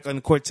Ilmac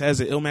and Cortez,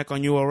 or Ilmac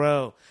on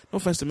URL. No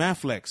offense to Matt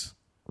Flex.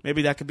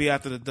 Maybe that could be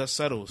after the dust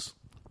settles.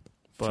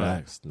 But,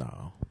 Facts.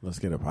 No. Let's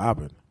get it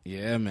popping.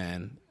 Yeah,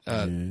 man.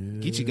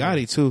 Geechee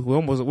Gotti too. We're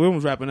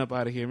almost wrapping up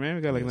out of here, man.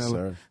 We got like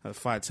another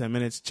 5-10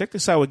 minutes. Check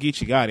this out with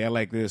Geechee Gotti. I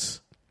like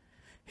this.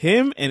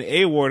 Him and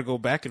A Ward go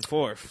back and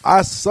forth.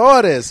 I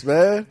saw this,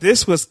 man.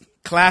 This was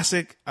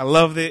classic. I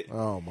loved it.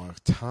 Oh my,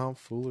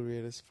 tomfoolery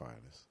at its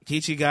finest.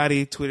 Geechee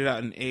Gotti tweeted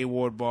out an A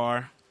Ward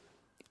bar.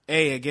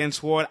 A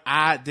against Ward.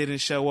 I didn't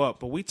show up,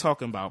 but we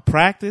talking about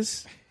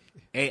practice.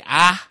 A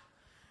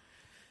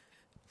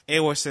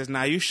Ward says,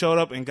 "Now you showed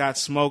up and got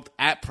smoked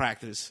at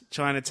practice,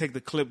 trying to take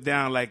the clip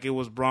down like it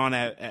was Braun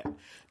at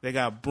they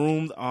got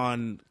broomed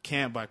on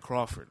camp by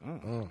Crawford."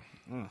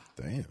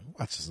 Damn,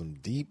 watching some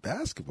deep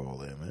basketball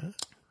there, man.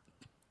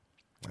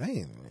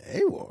 Damn,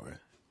 A-Ward.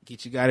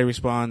 Geechee Gotti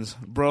responds,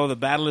 "Bro, the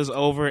battle is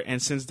over,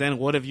 and since then,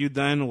 what have you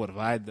done? What have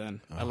I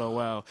done?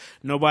 LOL.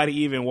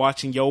 Nobody even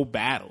watching your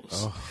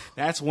battles.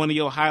 That's one of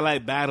your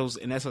highlight battles,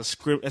 and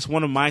that's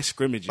one of my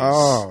scrimmages.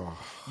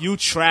 You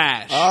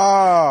trash.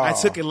 I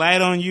took it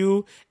light on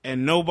you,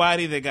 and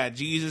nobody that got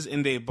Jesus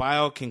in their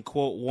bio can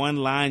quote one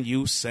line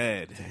you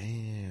said."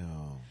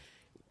 Damn.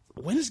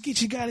 When does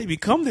Geechee Gotti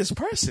become this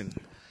person?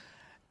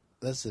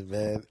 Listen,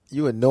 man,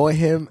 you annoy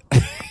him.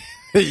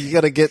 You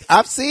gotta get.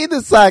 I've seen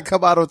this side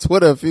come out on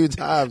Twitter a few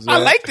times, man. I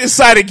like this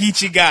side of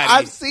Geechee Gotti.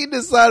 I've seen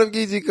this side of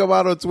Geechee come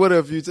out on Twitter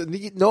a few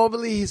times.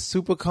 Normally he's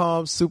super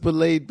calm, super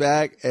laid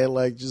back, and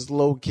like just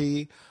low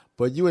key.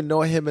 But you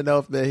annoy him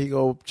enough that he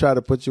gonna try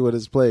to put you in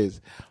his place.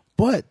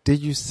 But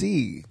did you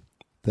see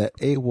that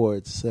A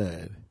Ward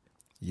said,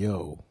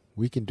 "Yo,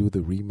 we can do the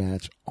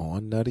rematch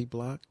on Nutty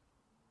Block"?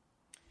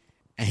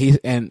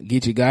 And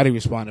Geechee Gotti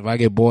responded, "If I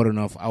get bored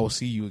enough, I will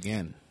see you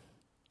again."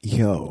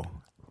 Yo,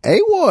 A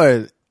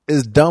Ward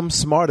is dumb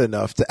smart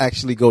enough to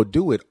actually go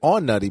do it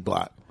on Nutty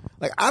Block.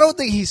 Like, I don't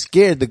think he's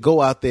scared to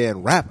go out there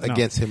and rap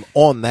against him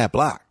on that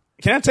block.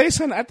 Can I tell you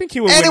something? I think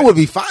he would and win. It would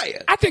be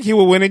fire. I think he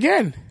would win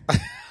again.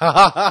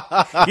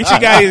 Geechee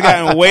Gotti's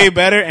gotten way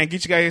better, and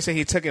Geechee Gotti said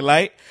he took it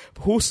light.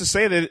 But who's to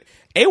say that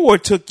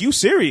A-Ward took you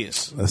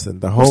serious? Listen,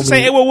 the Who's to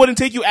say homie... A-Ward wouldn't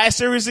take you as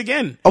serious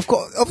again? Of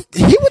course.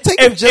 He would take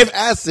him just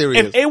as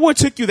serious. If A-Ward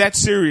took you that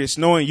serious,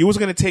 knowing you was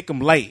going to take him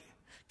light,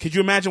 could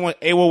you imagine what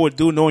A-Ward would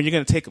do knowing you're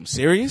going to take him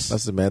serious?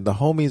 Listen, man, the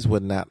homies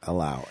would not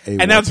allow A-Ward to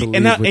leave and with you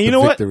the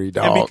know victory, what?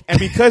 dog. And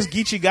because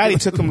Geechee Gotti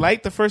took him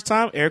light the first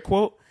time, air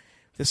quote,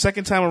 the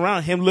second time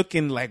around, him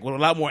looking like with a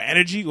lot more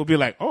energy will be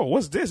like, "Oh,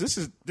 what's this?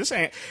 This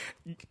ain't."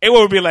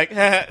 A-Ward would be like,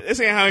 "This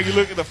ain't how you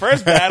look at the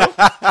first battle.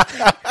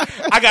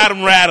 I got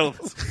him rattled."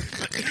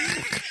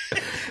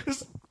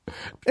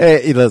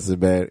 Hey, listen,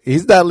 man,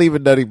 he's not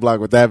leaving Nutty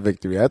Block with that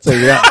victory. I'll tell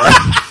you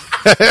that.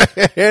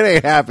 It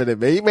ain't happening,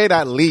 man. He may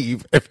not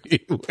leave if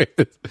he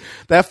wins.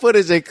 That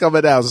footage ain't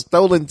coming out.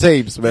 Stolen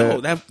tapes,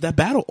 man. Yo, that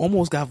battle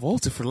almost got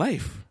vaulted for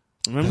life.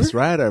 Remember? That's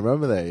right. I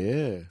remember that.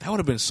 Yeah. That would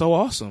have been so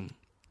awesome.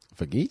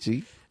 For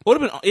Geechee.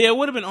 It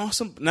would have been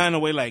awesome. Not in a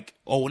way like,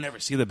 oh, we'll never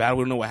see the battle.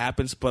 We don't know what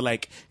happens. But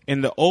like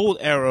in the old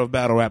era of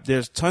battle rap,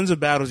 there's tons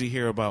of battles you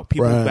hear about.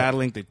 People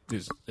battling.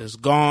 It's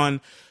gone.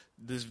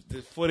 The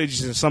footage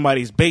is in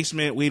somebody's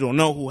basement. We don't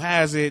know who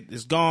has it.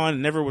 It's gone. It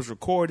never was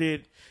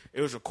recorded. It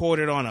was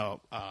recorded on a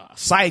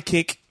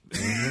sidekick.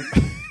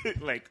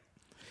 Mm-hmm. Like,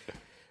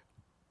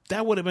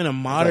 that would have been a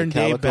modern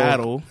day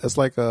battle. It's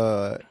like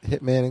a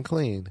Hitman and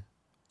Clean.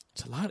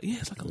 It's a lot.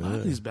 It's like a lot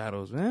of these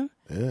battles, man.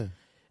 Yeah.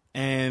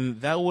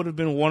 And that would have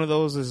been one of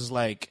those is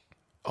like,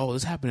 oh,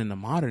 this happened in the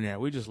modern era.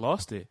 We just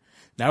lost it.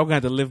 Now we're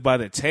going to have to live by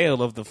the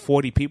tale of the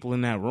 40 people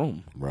in that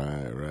room.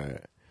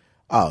 Right.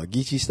 Oh,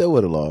 Geechee still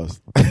would have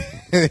lost.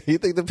 You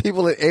think the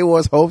people in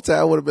A1's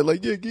hometown would have been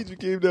like, yeah, Geechee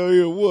came down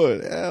here and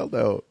won? Hell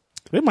no.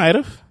 They might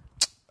have.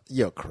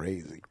 You're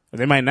crazy.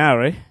 They might now,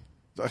 right?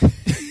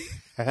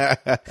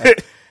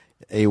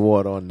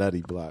 A1 on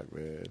Nutty Block,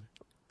 man.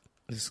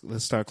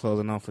 Let's start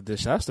closing off with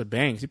this. Shouts to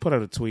Banks. He put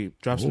out a tweet,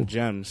 dropped some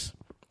gems.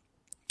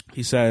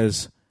 He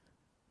says,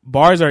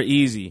 bars are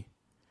easy.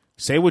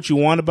 Say what you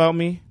want about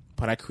me,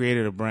 but I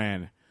created a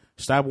brand.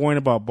 Stop worrying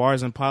about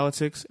bars and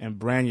politics and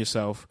brand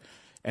yourself,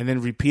 and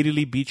then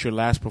repeatedly beat your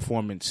last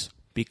performance.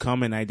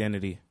 Become an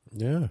identity.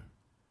 Yeah.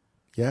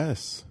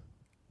 Yes.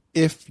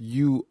 If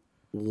you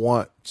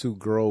want to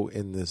grow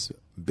in this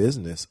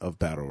business of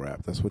battle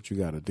rap, that's what you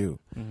got to do.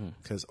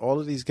 Because all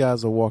of these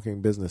guys are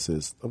walking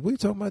businesses. We were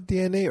talking about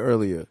DNA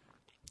earlier.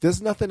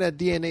 There's nothing that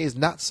DNA is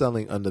not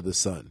selling under the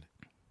sun.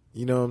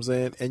 You know what I'm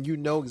saying? And you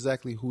know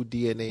exactly who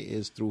DNA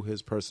is through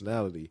his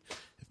personality.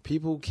 If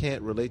people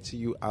can't relate to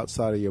you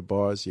outside of your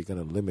bars, you're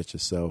going to limit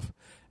yourself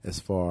as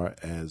far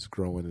as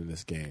growing in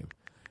this game.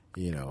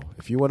 You know,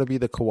 if you want to be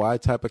the Kawhi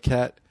type of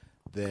cat,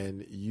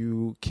 then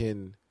you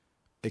can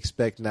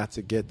expect not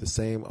to get the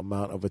same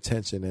amount of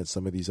attention as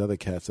some of these other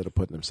cats that are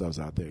putting themselves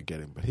out there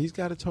getting. But he's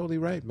got it totally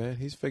right, man.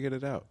 He's figured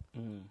it out.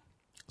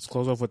 Let's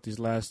close off with these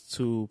last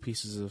two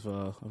pieces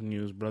of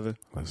news, brother.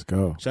 Let's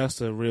go. Shouts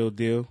to Real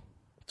Deal.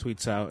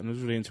 Tweets out, and it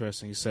was really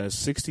interesting. He says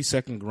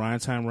 60-second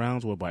grind time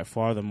rounds were by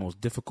far the most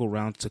difficult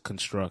rounds to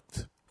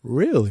construct.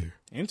 Really?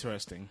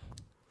 Interesting.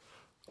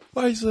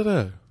 Why you say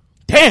that?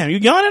 Damn, you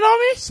yawning on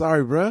me?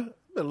 Sorry, bro.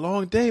 Been a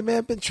long day,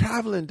 man. Been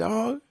traveling,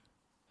 dog.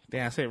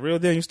 Damn, I said Real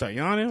Deal, you start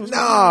yawning?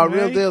 Nah,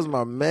 Real Deal's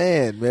my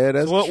man, man.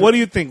 That's so what do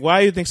you think? Why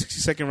do you think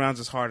 60-second rounds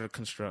is harder to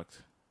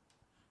construct?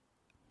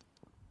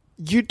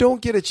 You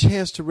don't get a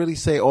chance to really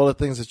say all the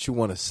things that you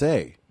want to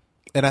say.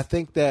 And I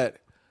think that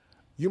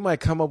you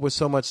might come up with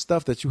so much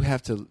stuff that you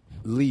have to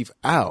leave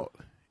out.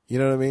 You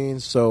know what I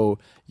mean? So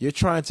you're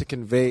trying to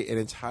convey an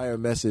entire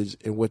message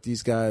in what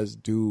these guys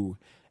do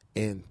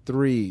in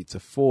 3 to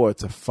 4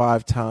 to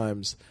 5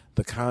 times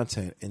the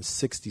content in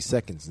 60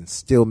 seconds and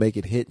still make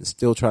it hit and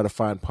still try to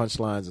find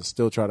punchlines and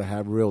still try to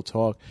have real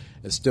talk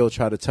and still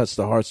try to touch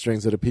the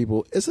heartstrings of the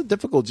people. It's a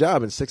difficult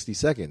job in 60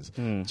 seconds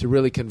to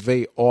really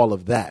convey all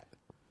of that.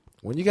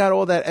 When you got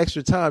all that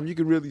extra time, you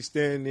can really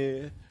stand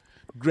there,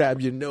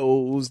 grab your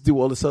nose, do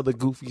all this other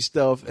goofy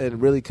stuff,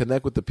 and really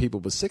connect with the people.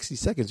 But 60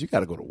 seconds, you got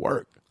to go to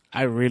work.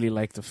 I really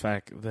like the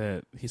fact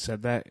that he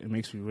said that. It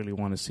makes me really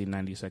want to see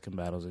 90-second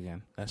battles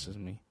again. That's just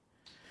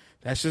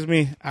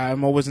me.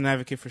 I'm always an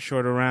advocate for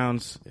shorter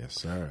rounds. Yes,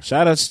 sir.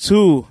 Shout outs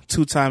to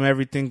two-time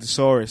everything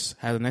Thesaurus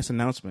has a nice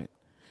announcement.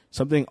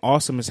 Something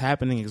awesome is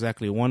happening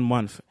exactly 1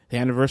 month. The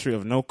anniversary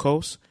of No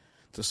Coast.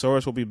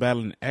 Thesaurus will be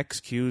battling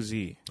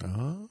XQZ.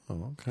 Oh,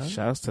 okay.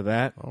 Shouts to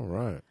that. All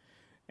right.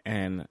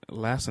 And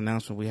last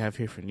announcement we have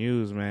here for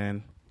news,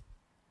 man.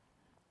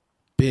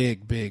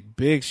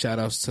 Big shout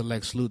outs to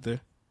Lex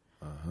Luthor.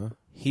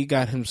 He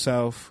got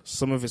himself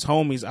some of his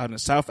homies out in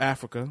South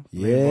Africa.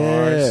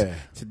 Yeah.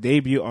 To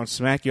debut on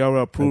Smack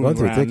URL Proving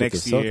Ground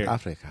next year. South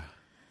Africa.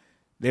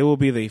 They will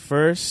be the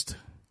first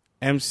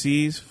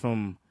MCs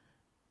from,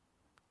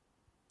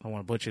 I don't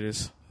want to butcher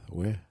this.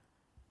 Where?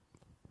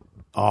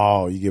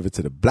 Oh, you give it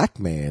to the black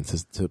man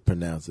to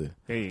pronounce it.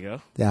 There you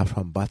go. They are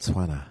from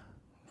Botswana.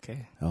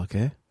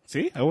 Okay.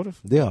 See, I would have.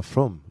 They are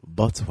from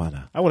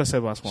Botswana. I would have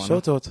said Botswana.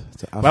 Shout out to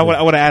Africa. But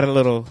I would have added a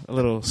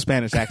little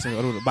Spanish accent.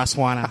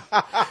 Botswana.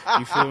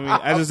 You feel me?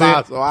 I just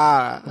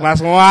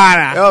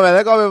Botswana. Yo, man,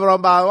 they're coming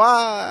from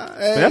Botswana.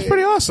 Hey. But that's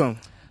pretty awesome.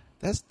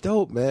 That's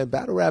dope, man.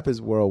 Battle rap is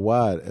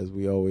worldwide, as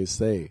we always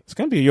say. It's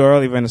going to be a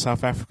URL event in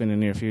South Africa in the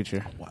near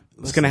future.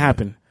 It's going to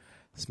happen.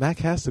 Smack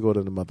has to go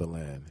to the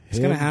motherland. It's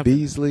going to happen.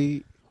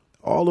 Beasley,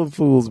 all them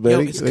fools,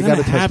 man. They got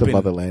to touch the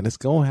motherland. It's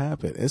going to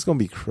happen. It's going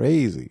to be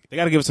crazy. They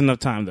got to give us enough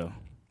time, though.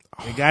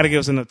 They got to give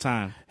us enough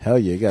time. Hell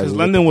yeah. Because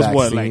London was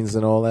what? Like,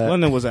 and all that.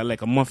 London was at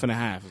like a month and a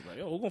half. It's like,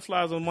 yo, we're going to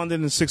fly to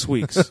London in 6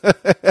 weeks.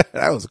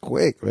 That was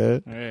quick,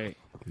 man. Right.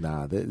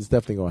 Nah, it's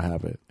definitely going to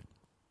happen.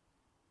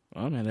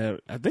 Well, man,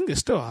 I think there's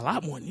still a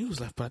lot more news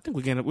left, but I think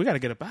we got to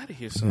get up out of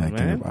here soon,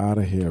 man. Get up out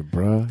of here,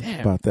 bro. Damn.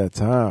 It's about that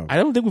time. I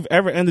don't think we've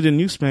ever ended a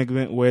news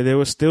segment where there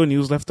was still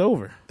news left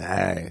over.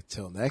 Hey,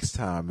 till next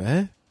time,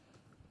 man.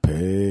 Peace.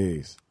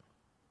 Peace.